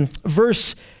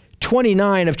verse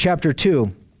 29 of chapter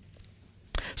 2.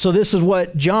 So this is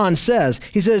what John says.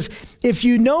 He says, if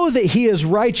you know that he is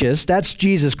righteous, that's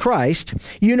Jesus Christ,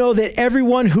 you know that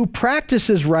everyone who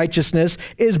practices righteousness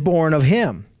is born of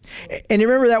him. And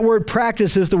remember that word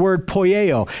practice is the word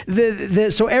poieo.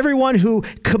 So everyone who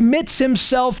commits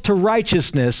himself to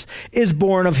righteousness is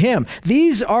born of him.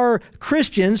 These are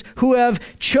Christians who have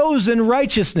chosen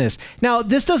righteousness. Now,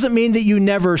 this doesn't mean that you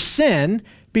never sin,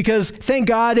 because thank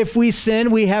God if we sin,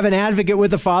 we have an advocate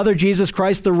with the Father, Jesus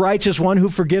Christ, the righteous one who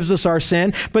forgives us our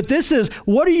sin. But this is,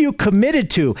 what are you committed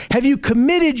to? Have you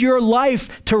committed your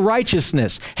life to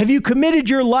righteousness? Have you committed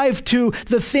your life to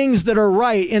the things that are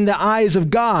right in the eyes of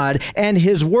God and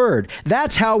his word?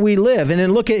 That's how we live. And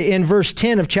then look at in verse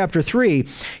 10 of chapter 3,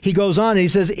 he goes on and he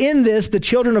says, in this, the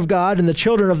children of God and the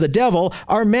children of the devil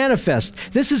are manifest.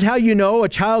 This is how you know a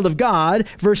child of God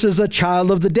versus a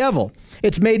child of the devil.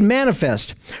 It's made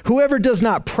manifest. Whoever does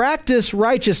not practice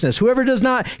righteousness, whoever does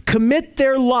not commit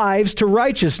their lives to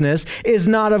righteousness is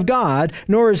not of God,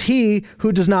 nor is he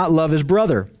who does not love his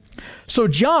brother. So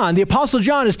John, the Apostle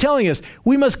John, is telling us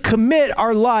we must commit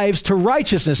our lives to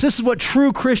righteousness. This is what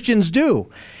true Christians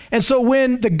do. And so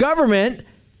when the government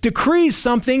decrees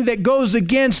something that goes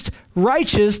against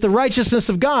the righteousness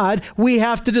of God, we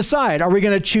have to decide, are we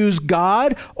going to choose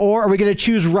God, or are we going to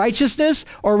choose righteousness,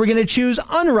 or are we going to choose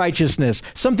unrighteousness,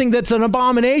 something that's an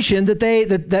abomination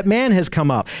that man has come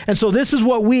up. And so this is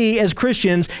what we as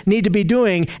Christians need to be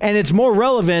doing, and it's more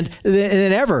relevant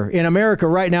than ever in America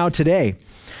right now today.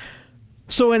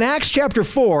 So in Acts chapter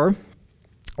 4,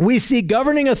 we see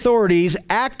governing authorities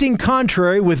acting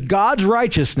contrary with God's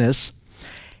righteousness,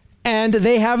 and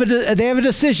they have a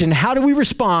decision. How do we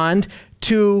respond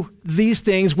to these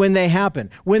things when they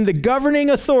happen? When the governing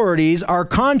authorities are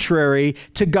contrary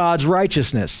to God's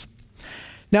righteousness.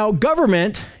 Now,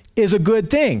 government is a good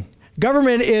thing.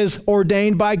 Government is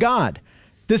ordained by God.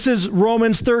 This is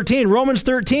Romans 13. Romans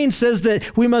 13 says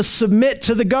that we must submit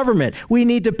to the government. We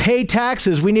need to pay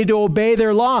taxes. We need to obey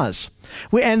their laws.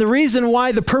 And the reason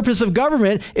why the purpose of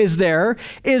government is there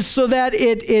is so that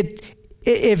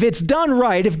if it's done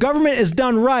right, if government is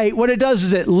done right, what it does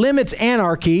is it limits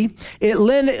anarchy, it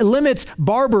limits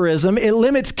barbarism, it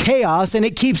limits chaos, and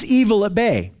it keeps evil at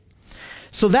bay.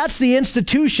 So that's the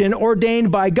institution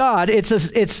ordained by God. It's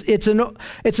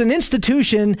an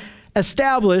institution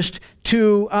established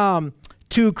to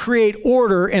create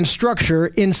order and structure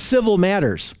in civil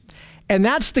matters. And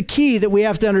that's the key that we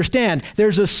have to understand.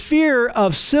 There's a sphere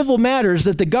of civil matters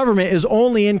that the government is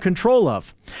only in control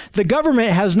of. The government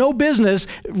has no business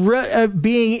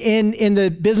being in the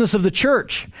business of the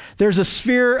church. There's a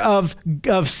sphere of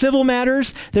civil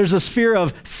matters. There's a sphere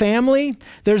of family.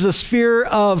 There's a sphere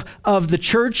of the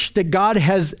church that God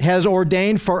has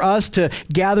ordained for us to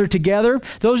gather together.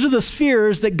 Those are the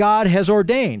spheres that God has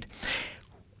ordained.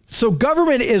 So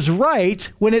government is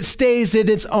right when it stays in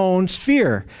its own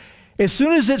sphere. As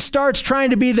soon as it starts trying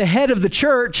to be the head of the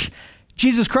church,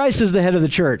 Jesus Christ is the head of the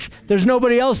church. There's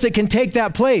nobody else that can take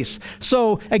that place.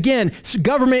 So again,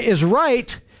 government is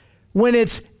right when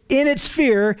it's in its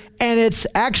sphere and it's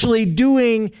actually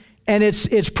doing and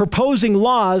it's proposing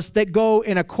laws that go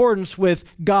in accordance with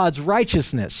God's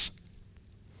righteousness.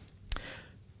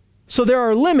 So there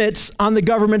are limits on the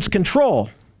government's control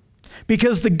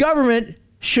because the government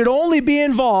should only be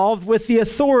involved with the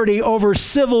authority over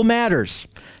civil matters.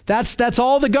 That's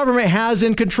all the government has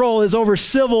in control is over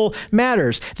civil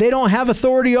matters. They don't have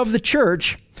authority over the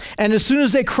church. And as soon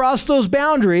as they cross those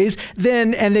boundaries,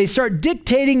 and they start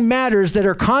dictating matters that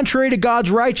are contrary to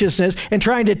God's righteousness and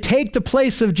trying to take the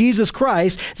place of Jesus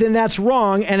Christ, then that's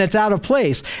wrong and it's out of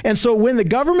place. And so when the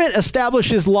government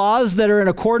establishes laws that are in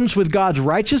accordance with God's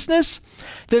righteousness,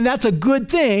 then that's a good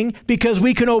thing because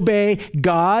we can obey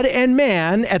God and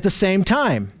man at the same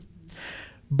time.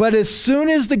 But as soon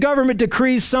as the government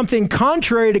decrees something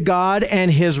contrary to God and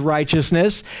his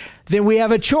righteousness, then we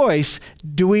have a choice.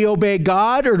 Do we obey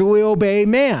God or do we obey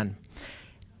man?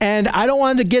 And I don't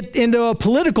want to get into a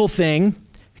political thing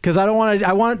because I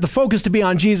want the focus to be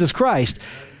on Jesus Christ.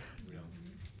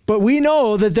 But we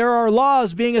know that there are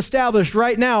laws being established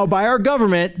right now by our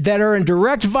government that are in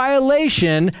direct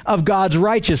violation of God's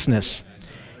righteousness.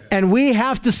 And we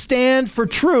have to stand for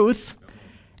truth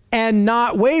and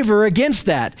not waver against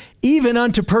that, even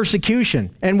unto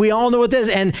persecution. And we all know what this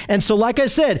is. And so, like I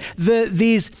said,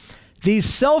 these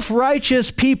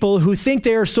self-righteous people who think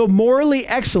they are so morally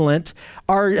excellent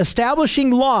are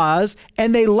establishing laws,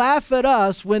 and they laugh at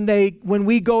us when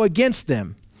we go against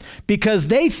them because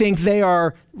they think they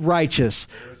are righteous.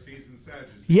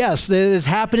 Yes, that is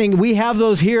happening. We have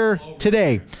those here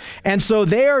today. And so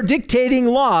they are dictating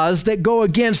laws that go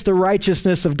against the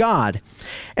righteousness of God.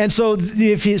 And so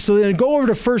then go over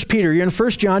to 1 Peter. You're in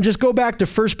 1 John. Just go back to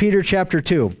 1 Peter chapter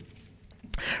 2.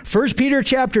 1 Peter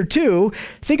chapter 2,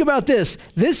 think about this.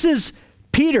 This is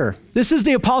Peter. This is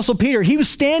the Apostle Peter. He was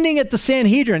standing at the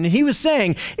Sanhedrin, and he was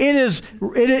saying, is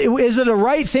it a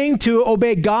right thing to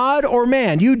obey God or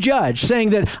man? You judge,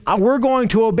 saying that we're going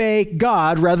to obey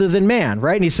God rather than man,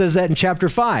 right? And he says that in chapter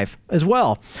 5 as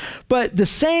well. But the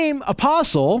same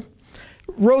apostle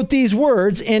wrote these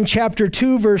words in chapter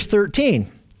 2, verse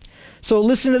 13. So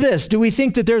listen to this. Do we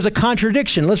think that there's a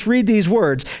contradiction? Let's read these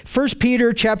words. 1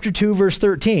 Peter chapter 2, verse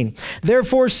 13.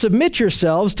 Therefore submit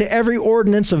yourselves to every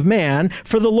ordinance of man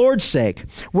for the Lord's sake,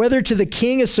 whether to the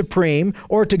king as supreme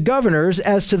or to governors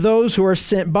as to those who are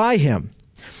sent by him.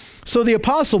 So the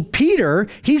apostle Peter,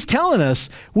 he's telling us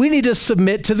we need to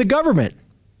submit to the government.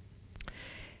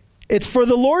 It's for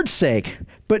the Lord's sake.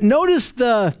 But notice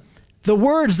the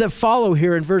words that follow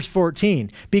here in verse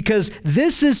 14, because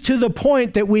this is to the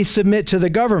point that we submit to the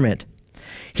government.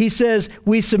 He says,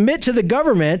 we submit to the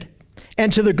government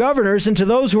and to the governors and to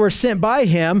those who are sent by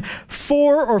him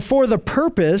for the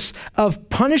purpose of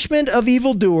punishment of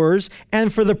evildoers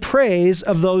and for the praise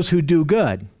of those who do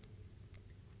good.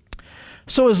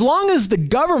 So as long as the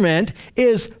government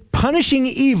is punishing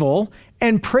evil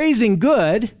and praising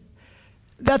good,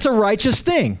 that's a righteous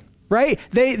thing. Right?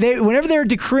 Whenever they're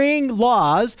decreeing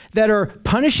laws that are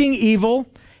punishing evil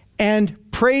and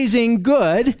praising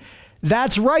good,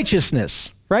 that's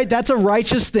righteousness, right? That's a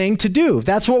righteous thing to do.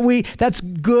 That's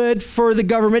good for the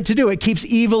government to do. It keeps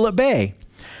evil at bay.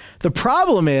 The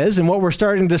problem is, and what we're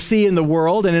starting to see in the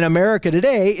world and in America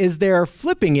today, is they're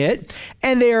flipping it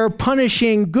and they are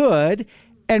punishing good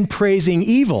and praising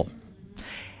evil.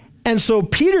 And so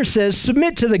Peter says,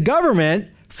 submit to the government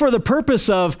for the purpose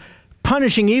of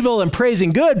punishing evil and praising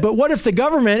good, but what if the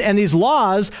government and these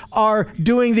laws are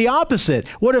doing the opposite?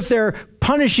 What if they're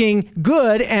punishing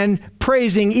good and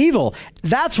praising evil?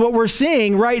 That's what we're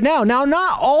seeing right now. Now,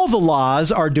 not all the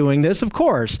laws are doing this, of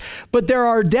course, but there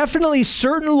are definitely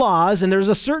certain laws and there's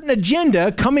a certain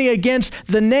agenda coming against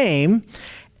the name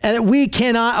and we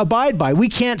cannot abide by. We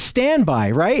can't stand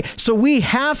by, right? So we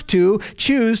have to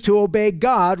choose to obey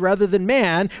God rather than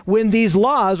man when these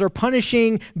laws are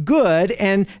punishing good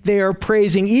and they are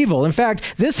praising evil. In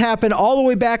fact, this happened all the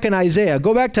way back in Isaiah.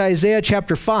 Go back to Isaiah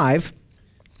chapter 5.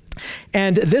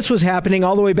 And this was happening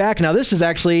all the way back. Now, this is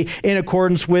actually in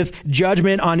accordance with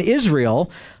judgment on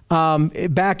Israel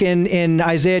back in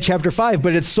Isaiah chapter 5,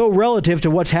 but it's so relative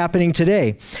to what's happening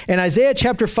today. In Isaiah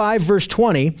chapter 5, verse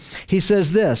 20, he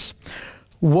says this,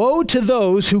 woe to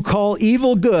those who call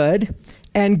evil good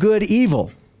and good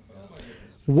evil.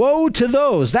 Woe to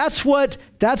those. That's what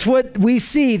we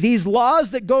see. These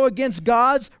laws that go against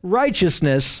God's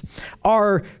righteousness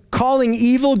are calling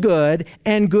evil good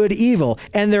and good evil.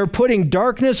 And they're putting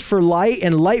darkness for light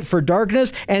and light for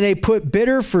darkness, and they put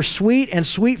bitter for sweet and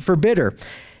sweet for bitter.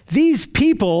 These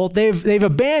people, they've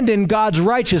abandoned God's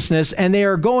righteousness and they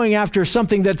are going after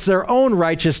something that's their own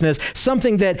righteousness,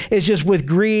 something that is just with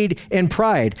greed and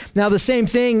pride. Now, the same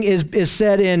thing is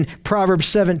said in Proverbs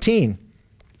 17.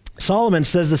 Solomon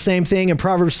says the same thing in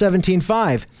Proverbs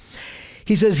 17:5.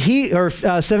 He says,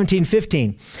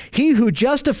 17:15, he who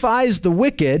justifies the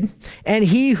wicked and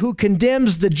he who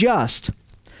condemns the just.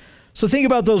 So think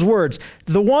about those words.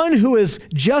 The one who is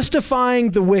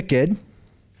justifying the wicked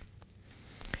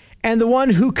and the one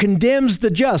who condemns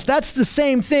the just. That's the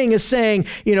same thing as saying,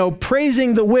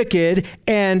 praising the wicked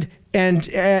and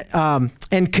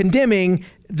condemning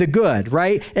the good,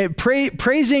 right?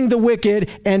 Praising the wicked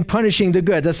and punishing the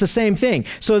good. That's the same thing.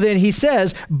 So then he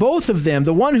says, both of them,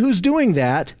 the one who's doing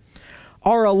that,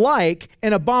 are alike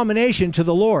an abomination to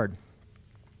the Lord.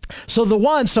 So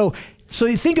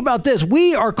you think about this.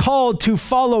 We are called to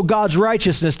follow God's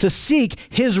righteousness, to seek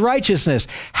his righteousness.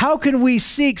 How can we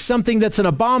seek something that's an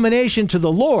abomination to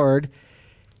the Lord?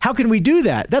 How can we do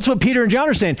that? That's what Peter and John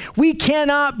are saying. We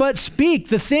cannot but speak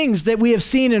the things that we have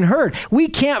seen and heard. We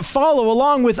can't follow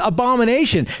along with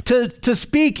abomination. To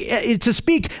speak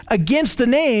against the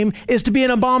name is to be an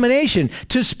abomination.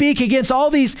 To speak against all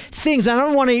these things, I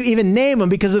don't want to even name them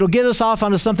because it'll get us off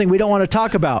onto something we don't want to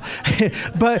talk about.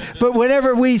 but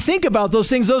whenever we think about those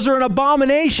things, those are an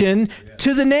abomination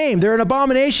to the name. They're an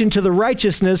abomination to the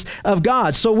righteousness of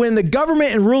God. So when the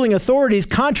government and ruling authorities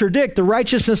contradict the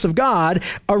righteousness of God,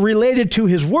 are related to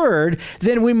his word,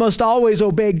 then we must always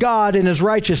obey God and his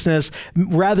righteousness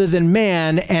rather than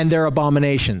man and their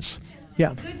abominations.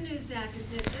 Yeah. The good news, Zach, is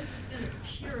that this is going to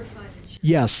purify the church.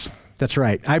 Yes, that's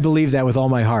right. I believe that with all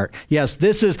my heart. Yes,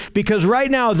 this is because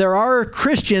right now there are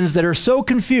Christians that are so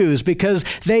confused because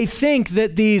they think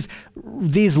that these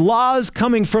laws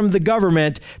coming from the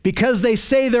government, because they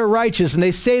say they're righteous and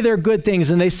they say they're good things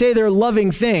and they say they're loving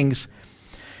things,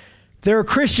 there are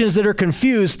Christians that are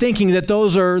confused thinking that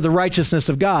those are the righteousness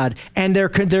of God. And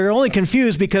they're only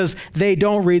confused because they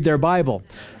don't read their Bible.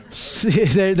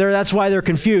 That's why they're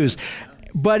confused.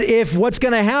 But if what's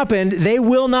going to happen, they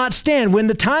will not stand. When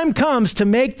the time comes to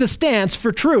make the stance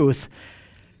for truth,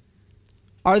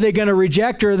 are they going to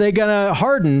reject or are they going to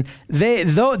harden?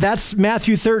 That's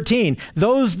Matthew 13.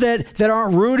 Those that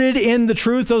aren't rooted in the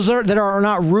truth, that are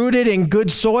not rooted in good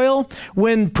soil,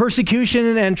 when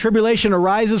persecution and tribulation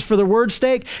arises for the word's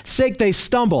sake, they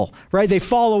stumble, right? They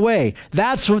fall away.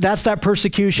 That's that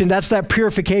persecution. That's that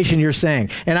purification you're saying.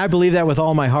 And I believe that with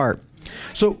all my heart.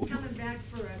 So Coming back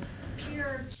for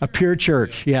a pure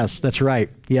church. Yes, that's right.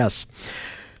 Yes.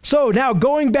 So now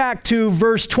going back to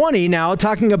verse 20 now,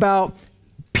 talking about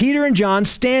Peter and John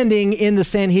standing in the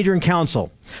Sanhedrin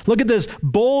council. Look at this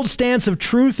bold stance of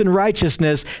truth and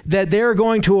righteousness that they're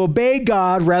going to obey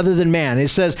God rather than man. It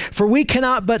says, "For we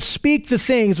cannot but speak the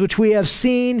things which we have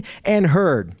seen and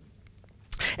heard."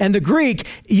 And the Greek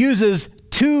uses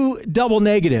two double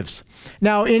negatives.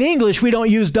 Now, in English, we don't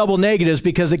use double negatives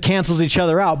because it cancels each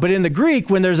other out. But in the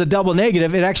Greek, when there's a double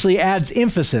negative, it actually adds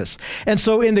emphasis. And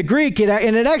so in the Greek, it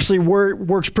actually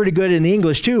works pretty good in the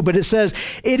English too, but it says,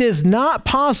 "It is not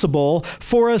possible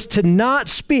for us to not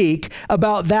speak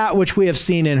about that which we have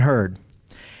seen and heard."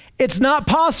 It's not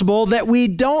possible that we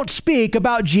don't speak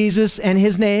about Jesus and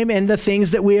his name and the things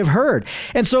that we have heard.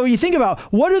 And so you think about,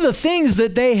 what are the things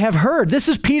that they have heard? This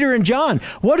is Peter and John.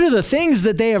 What are the things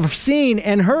that they have seen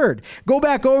and heard? Go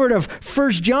back over to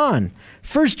 1 John.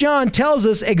 1 John tells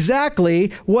us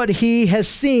exactly what he has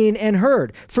seen and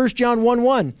heard. 1 John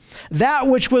 1:1, "That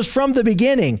which was from the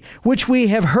beginning, which we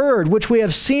have heard, which we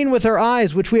have seen with our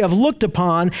eyes, which we have looked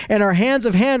upon, and our hands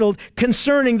have handled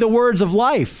concerning the words of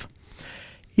life."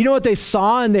 You know what they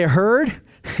saw and they heard?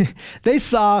 They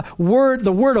saw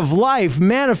the word of life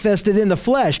manifested in the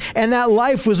flesh, and that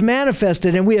life was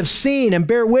manifested, and we have seen and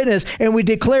bear witness, and we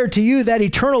declare to you that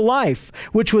eternal life,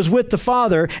 which was with the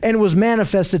Father and was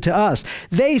manifested to us.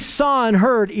 They saw and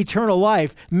heard eternal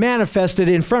life manifested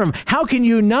in front of them. How can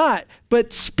you not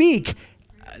but speak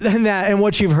that and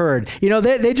what you've heard? You know,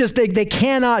 they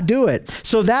cannot do it.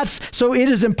 So it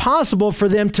is impossible for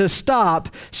them to stop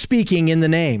speaking in the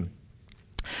name.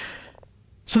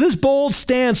 So this bold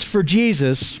stance for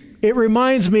Jesus, it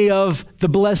reminds me of the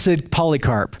blessed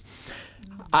Polycarp.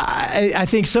 I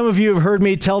think some of you have heard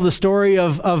me tell the story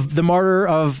of the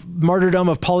martyrdom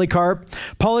of Polycarp.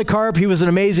 Polycarp, he was an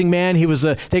amazing man.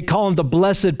 They call him the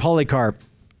blessed Polycarp.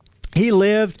 He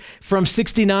lived from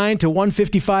 69 to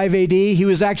 155 AD. He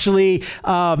was actually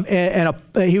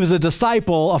he was a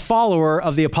disciple, a follower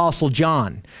of the Apostle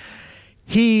John.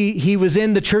 He was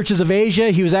in the churches of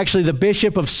Asia. He was actually the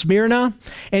bishop of Smyrna.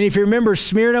 And if you remember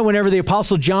Smyrna, whenever the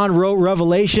Apostle John wrote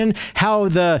Revelation, how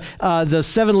the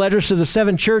 7 letters to the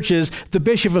 7 churches, the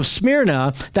bishop of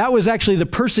Smyrna, that was actually the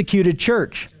persecuted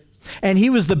church. And he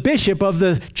was the bishop of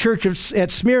the church at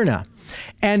Smyrna.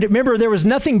 And remember, there was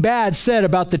nothing bad said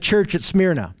about the church at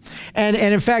Smyrna. And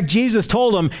in fact, Jesus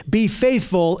told him, "Be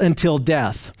faithful until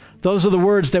death." Those are the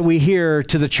words that we hear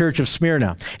to the church of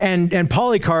Smyrna. And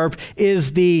Polycarp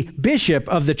is the bishop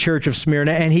of the church of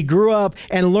Smyrna, and he grew up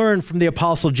and learned from the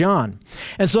Apostle John.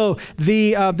 And so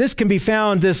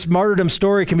this martyrdom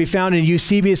story can be found in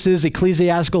Eusebius's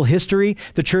Ecclesiastical History,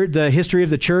 the history of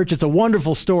the church. It's a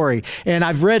wonderful story, and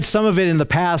I've read some of it in the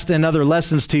past and other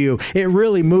lessons to you. It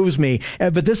really moves me.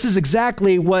 But this is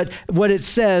exactly what it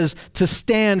says to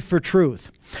stand for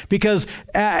truth. Because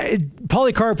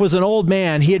Polycarp was an old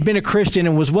man. He had been a Christian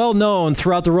and was well known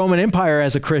throughout the Roman Empire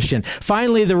as a Christian.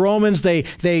 Finally, the Romans,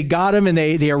 they got him and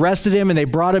they arrested him and they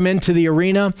brought him into the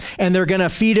arena, and they're going to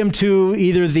feed him to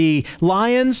either the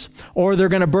lions or they're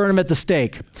going to burn him at the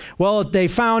stake. Well, they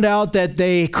found out that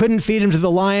they couldn't feed him to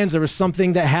the lions. There was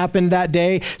something that happened that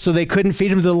day, so they couldn't feed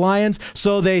him to the lions.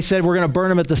 So they said, we're going to burn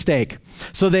him at the stake.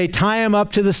 So they tie him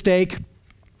up to the stake.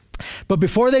 But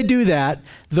before they do that,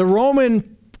 the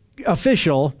Roman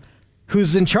official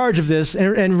who's in charge of this,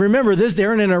 and remember this,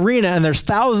 they're in an arena and there's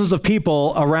thousands of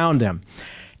people around them,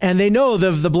 and they know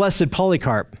the blessed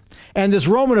Polycarp. And this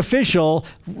Roman official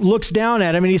looks down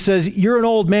at him and he says, you're an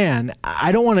old man.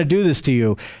 I don't want to do this to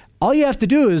you. All you have to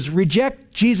do is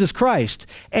reject Jesus Christ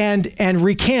and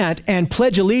recant and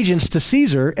pledge allegiance to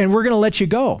Caesar, and we're going to let you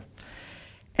go.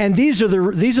 And these are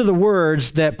the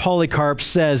words that Polycarp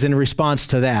says in response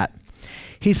to that.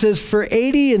 He says, for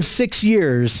 86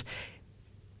 years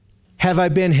have I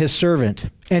been his servant,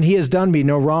 and he has done me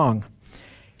no wrong.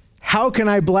 How can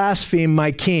I blaspheme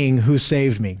my king who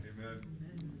saved me? Amen.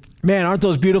 Man, aren't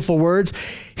those beautiful words?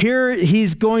 Here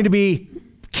he's going to be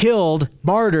killed,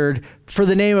 martyred for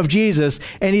the name of Jesus.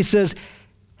 And he says,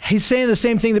 he's saying the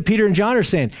same thing that Peter and John are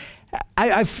saying.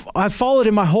 I've followed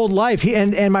him my whole life,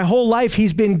 and my whole life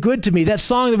he's been good to me. That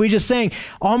song that we just sang,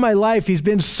 all my life he's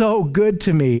been so good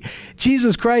to me.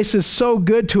 Jesus Christ is so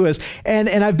good to us, and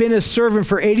I've been his servant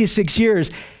for 86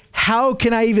 years. How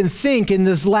can I even think in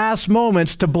this last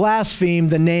moments to blaspheme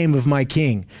the name of my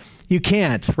king? You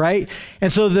can't, right?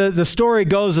 And so the story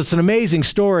goes, it's an amazing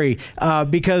story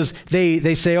because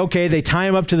they say, okay, they tie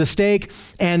him up to the stake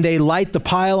and they light the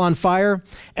pile on fire,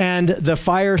 and the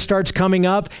fire starts coming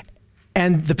up,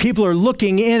 and the people are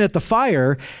looking in at the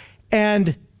fire,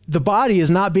 and the body is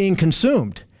not being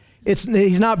consumed.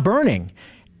 He's not burning.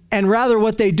 And rather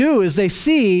what they do is they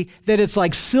see that it's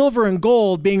like silver and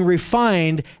gold being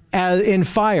refined in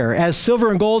fire. As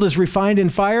silver and gold is refined in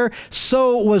fire,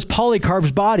 so was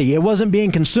Polycarp's body. It wasn't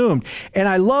being consumed. And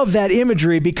I love that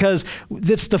imagery because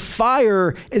it's the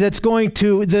fire that's going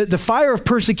to, the fire of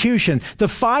persecution, the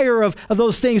fire of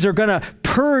those things are going to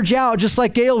purge out, just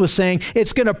like Gail was saying.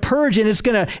 It's going to purge, and it's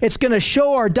going to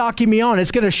show our document.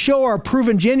 It's going to show our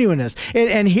proven genuineness.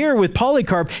 And here with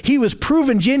Polycarp, he was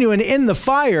proven genuine in the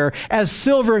fire as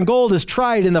silver and gold is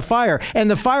tried in the fire.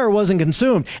 And the fire wasn't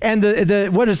consumed. And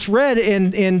what is read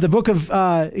in the book of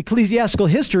ecclesiastical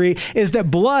history is that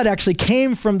blood actually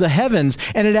came from the heavens,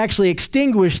 and it actually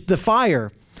extinguished the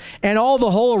fire. And all the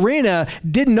whole arena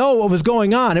didn't know what was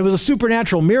going on. It was a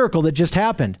supernatural miracle that just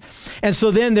happened. And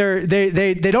so then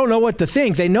they don't know what to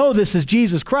think. They know this is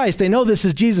Jesus Christ. They know this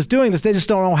is Jesus doing this. They just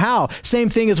don't know how. Same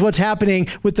thing as what's happening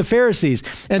with the Pharisees.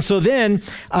 And so then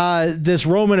this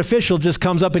Roman official just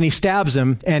comes up and he stabs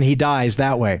him, and he dies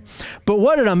that way. But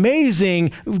what an amazing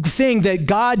thing that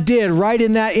God did right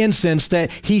in that instance,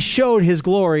 that he showed his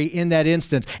glory in that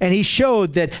instance. And he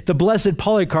showed that the blessed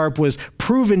Polycarp was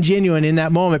proven genuine in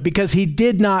that moment, because he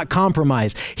did not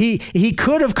compromise. He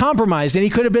could have compromised and he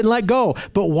could have been let go.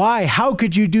 But why? How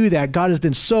could you do that? God has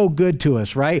been so good to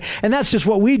us, right? And that's just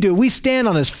what we do. We stand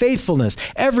on his faithfulness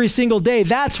every single day.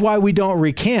 That's why we don't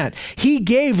recant. He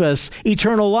gave us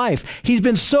eternal life. He's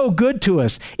been so good to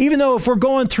us. Even though if we're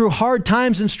going through hard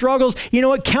times and struggles, you know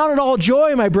what? Count it all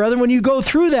joy, my brother, when you go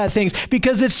through that things,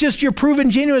 because it's just your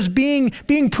proven genuine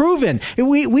being proven.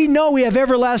 We know we have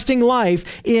everlasting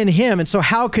life in him. And so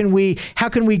how can we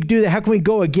do that? How can we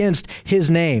go against his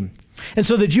name? And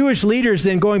so the Jewish leaders,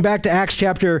 then going back to Acts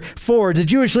chapter 4, the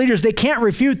Jewish leaders, they can't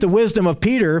refute the wisdom of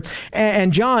Peter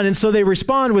and John. And so they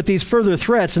respond with these further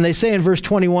threats. And they say in verse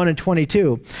 21 and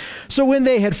 22, so when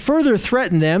they had further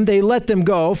threatened them, they let them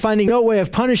go, finding no way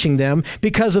of punishing them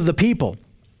because of the people,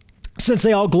 since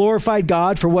they all glorified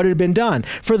God for what had been done.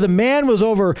 For the man was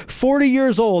over 40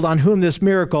 years old on whom this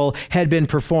miracle had been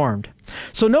performed.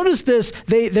 So notice this,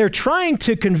 they're trying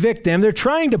to convict them, they're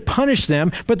trying to punish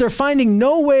them, but they're finding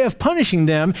no way of punishing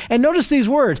them. And notice these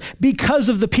words, because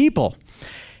of the people.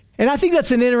 And I think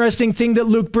that's an interesting thing that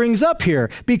Luke brings up here,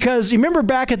 because you remember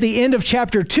back at the end of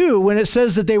chapter 2 when it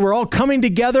says that they were all coming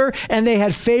together and they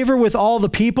had favor with all the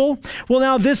people. Well,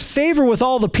 now this favor with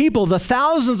all the people, the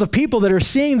thousands of people that are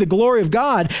seeing the glory of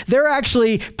God, they're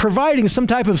actually providing some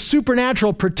type of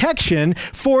supernatural protection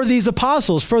for these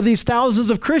apostles, for these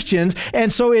thousands of Christians.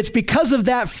 And so it's because of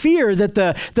that fear that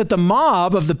the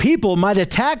mob of the people might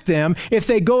attack them if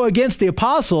they go against the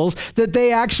apostles, that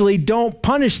they actually don't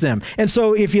punish them. And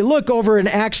so if you look over in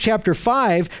Acts chapter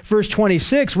 5, verse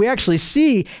 26, we actually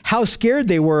see how scared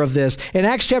they were of this. In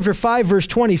Acts chapter 5, verse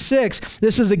 26,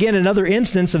 this is again another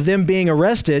instance of them being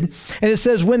arrested. And it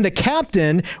says, when the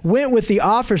captain went with the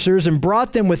officers and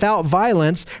brought them without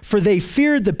violence, for they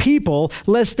feared the people,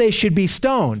 lest they should be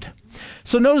stoned.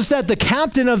 So notice that the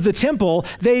captain of the temple,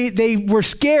 they were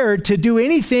scared to do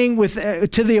anything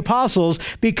to the apostles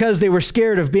because they were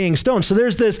scared of being stoned. So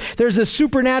there's this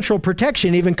supernatural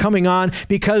protection even coming on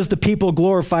because the people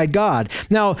glorified God.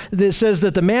 Now, this says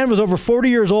that the man was over 40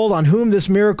 years old on whom this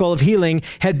miracle of healing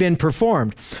had been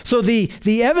performed. So the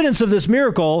evidence of this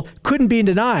miracle couldn't be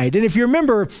denied. And if you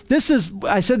remember,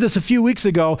 I said this a few weeks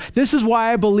ago, this is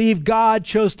why I believe God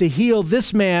chose to heal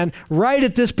this man right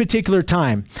at this particular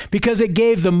time, because it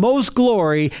gave the most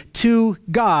glory to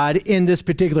God in this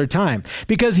particular time,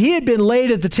 because he had been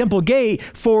laid at the temple gate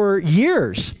for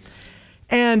years.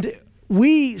 And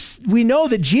we know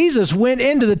that Jesus went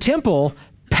into the temple,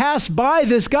 passed by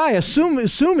this guy,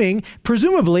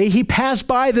 presumably he passed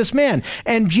by this man,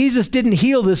 and Jesus didn't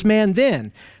heal this man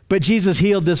then, but Jesus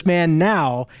healed this man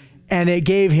now. And it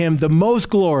gave him the most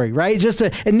glory, right?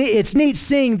 It's neat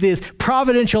seeing this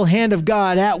providential hand of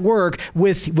God at work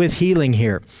with healing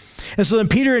here. And so then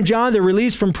Peter and John, they're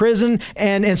released from prison.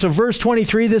 And so verse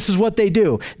 23, this is what they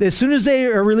do. As soon as they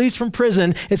are released from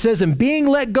prison, it says, and being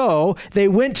let go, they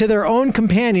went to their own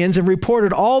companions and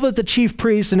reported all that the chief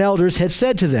priests and elders had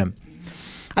said to them.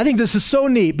 I think this is so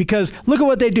neat, because look at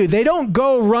what they do. They don't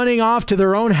go running off to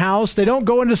their own house. They don't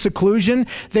go into seclusion.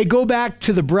 They go back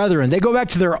to the brethren. They go back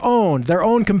to their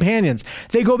own companions.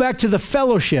 They go back to the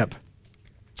fellowship.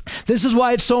 This is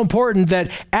why it's so important that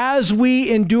as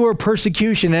we endure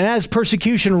persecution, and as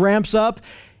persecution ramps up,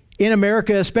 in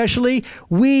America especially,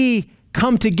 we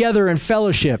come together in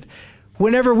fellowship.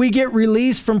 Whenever we get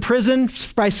released from prison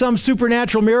by some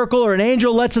supernatural miracle, or an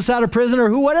angel lets us out of prison,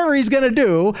 or whatever he's going to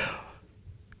do,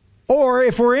 or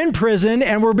if we're in prison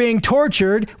and we're being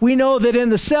tortured, we know that in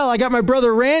the cell, I got my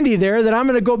brother Randy there, that I'm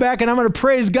going to go back and I'm going to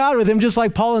praise God with him, just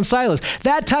like Paul and Silas.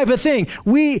 That type of thing.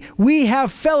 We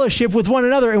have fellowship with one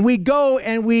another, and we go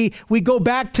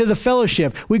back to the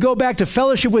fellowship. We go back to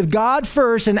fellowship with God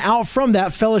first, and out from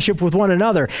that, fellowship with one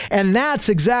another. And that's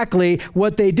exactly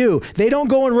what they do. They don't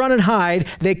go and run and hide.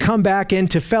 They come back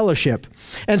into fellowship.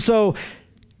 And so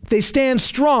they stand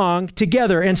strong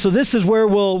together. And so this is where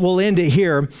we'll end it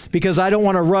here, because I don't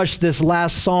want to rush this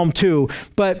last Psalm 2.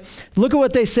 But look at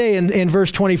what they say in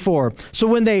verse 24. So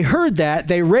when they heard that,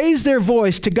 they raised their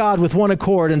voice to God with one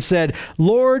accord and said,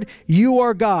 Lord, you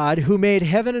are God who made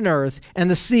heaven and earth and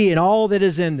the sea and all that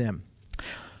is in them.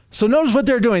 So notice what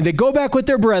they're doing. They go back with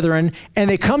their brethren and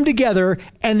they come together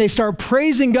and they start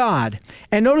praising God.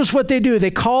 And notice what they do.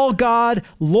 They call God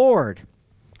Lord.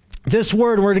 This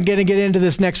word, we're going to get into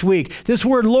this next week. This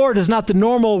word Lord is not the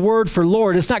normal word for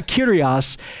Lord. It's not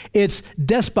Kyrios. It's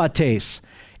despotes.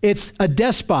 It's a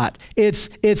despot. It's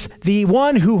the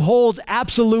one who holds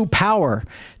absolute power.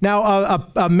 Now,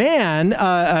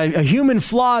 a human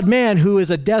flawed man who is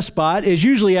a despot is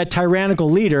usually a tyrannical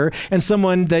leader and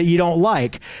someone that you don't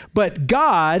like. But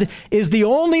God is the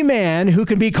only man who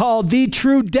can be called the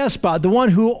true despot, the one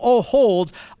who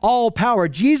holds all power.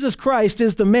 Jesus Christ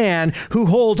is the man who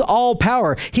holds all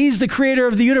power. He's the creator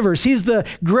of the universe. He's the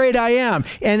great I am.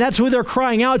 And that's who they're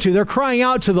crying out to. They're crying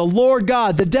out to the Lord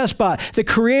God, the despot, the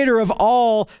creator of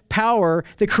all power,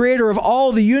 the creator of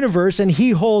all the universe, and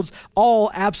he holds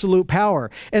all absolute power.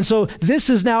 And so this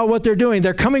is now what they're doing.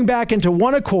 They're coming back into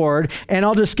one accord, and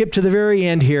I'll just skip to the very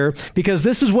end here, because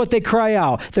this is what they cry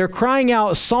out. They're crying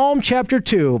out Psalm chapter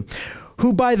 2,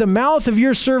 who by the mouth of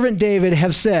your servant David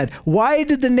have said, why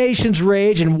did the nations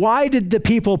rage, and why did the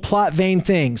people plot vain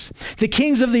things? The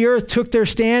kings of the earth took their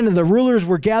stand, and the rulers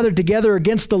were gathered together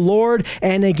against the Lord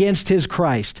and against his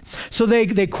Christ. So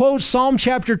they quote Psalm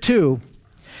chapter 2,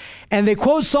 and they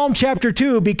quote Psalm chapter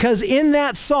 2 because in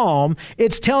that psalm,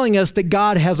 it's telling us that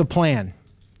God has a plan.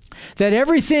 that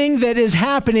everything that is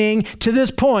happening to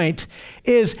this point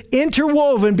is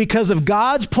interwoven because of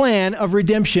God's plan of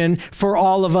redemption for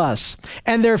all of us.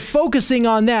 And they're focusing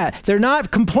on that. They're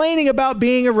not complaining about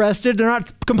being arrested. They're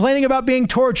not complaining about being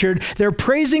tortured. They're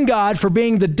praising God for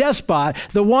being the despot,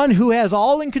 the one who has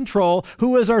all in control,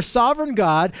 who is our sovereign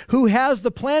God, who has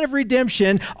the plan of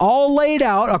redemption all laid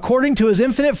out according to his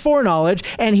infinite foreknowledge,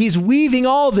 and he's weaving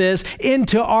all this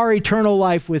into our eternal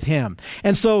life with him.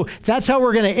 And so that's how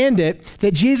we're going to end it,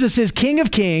 that Jesus is King of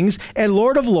Kings and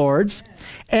Lord of Lords.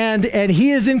 And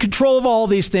he is in control of all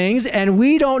these things, and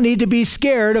we don't need to be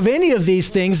scared of any of these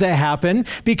things that happen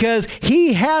because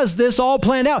he has this all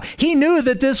planned out. He knew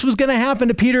that this was going to happen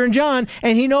to Peter and John,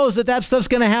 and he knows that that stuff's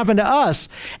going to happen to us.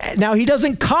 Now, he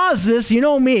doesn't cause this. You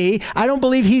know me. I don't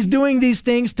believe he's doing these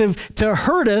things to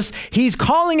hurt us. He's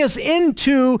calling us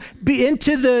into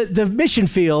the mission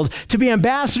field to be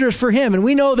ambassadors for him. And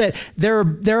we know that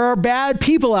there are bad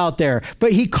people out there,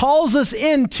 but he calls us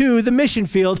into the mission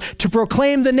field to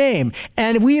proclaim the name,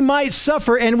 and we might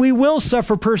suffer, and we will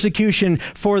suffer persecution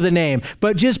for the name,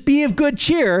 but just be of good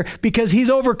cheer because he's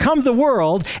overcome the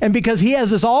world and because he has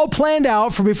this all planned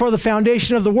out from before the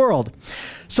foundation of the world.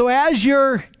 So as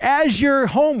your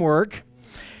homework,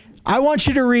 I want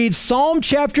you to read Psalm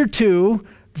chapter 2,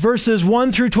 verses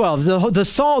 1 through 12.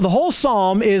 The whole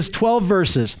psalm is 12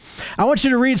 verses. I want you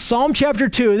to read Psalm chapter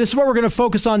 2. This is what we're going to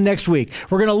focus on next week.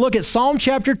 We're going to look at Psalm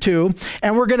chapter 2,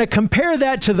 and we're going to compare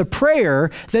that to the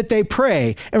prayer that they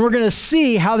pray. And we're going to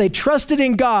see how they trusted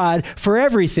in God for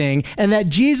everything, and that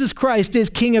Jesus Christ is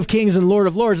King of Kings and Lord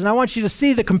of Lords. And I want you to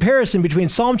see the comparison between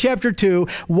Psalm chapter 2,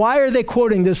 why are they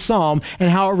quoting this psalm, and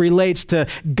how it relates to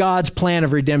God's plan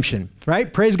of redemption.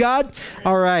 Right? Praise God.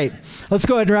 All right. Let's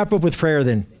go ahead and wrap up with prayer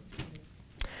then.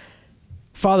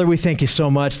 Father, we thank you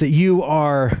so much that you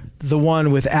are the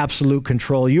one with absolute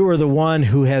control. You are the one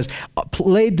who has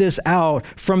laid this out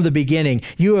from the beginning.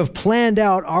 You have planned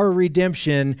out our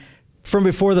redemption from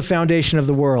before the foundation of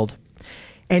the world.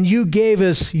 And you gave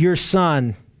us your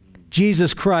Son,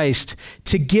 Jesus Christ,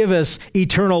 to give us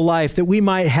eternal life, that we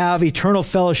might have eternal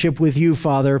fellowship with you,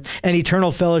 Father, and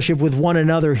eternal fellowship with one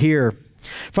another here.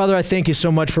 Father, I thank you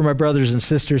so much for my brothers and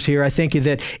sisters here. I thank you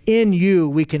that in you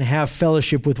we can have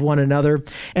fellowship with one another,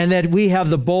 and that we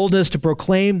have the boldness to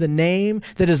proclaim the name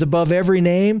that is above every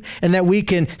name, and that we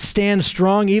can stand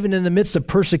strong even in the midst of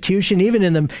persecution,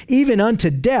 even unto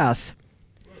death,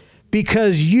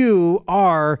 because you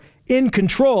are in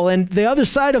control. And the other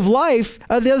side of life,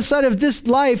 the other side of this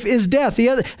life is death. The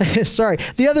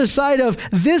other side of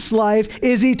this life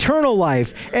is eternal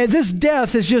life. And this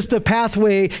death is just a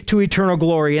pathway to eternal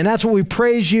glory. And that's what we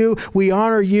praise you. We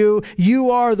honor you.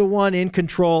 You are the one in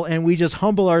control, and we just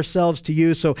humble ourselves to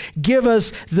you. So give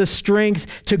us the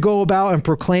strength to go about and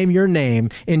proclaim your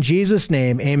name. In Jesus'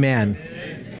 name, amen.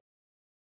 Amen.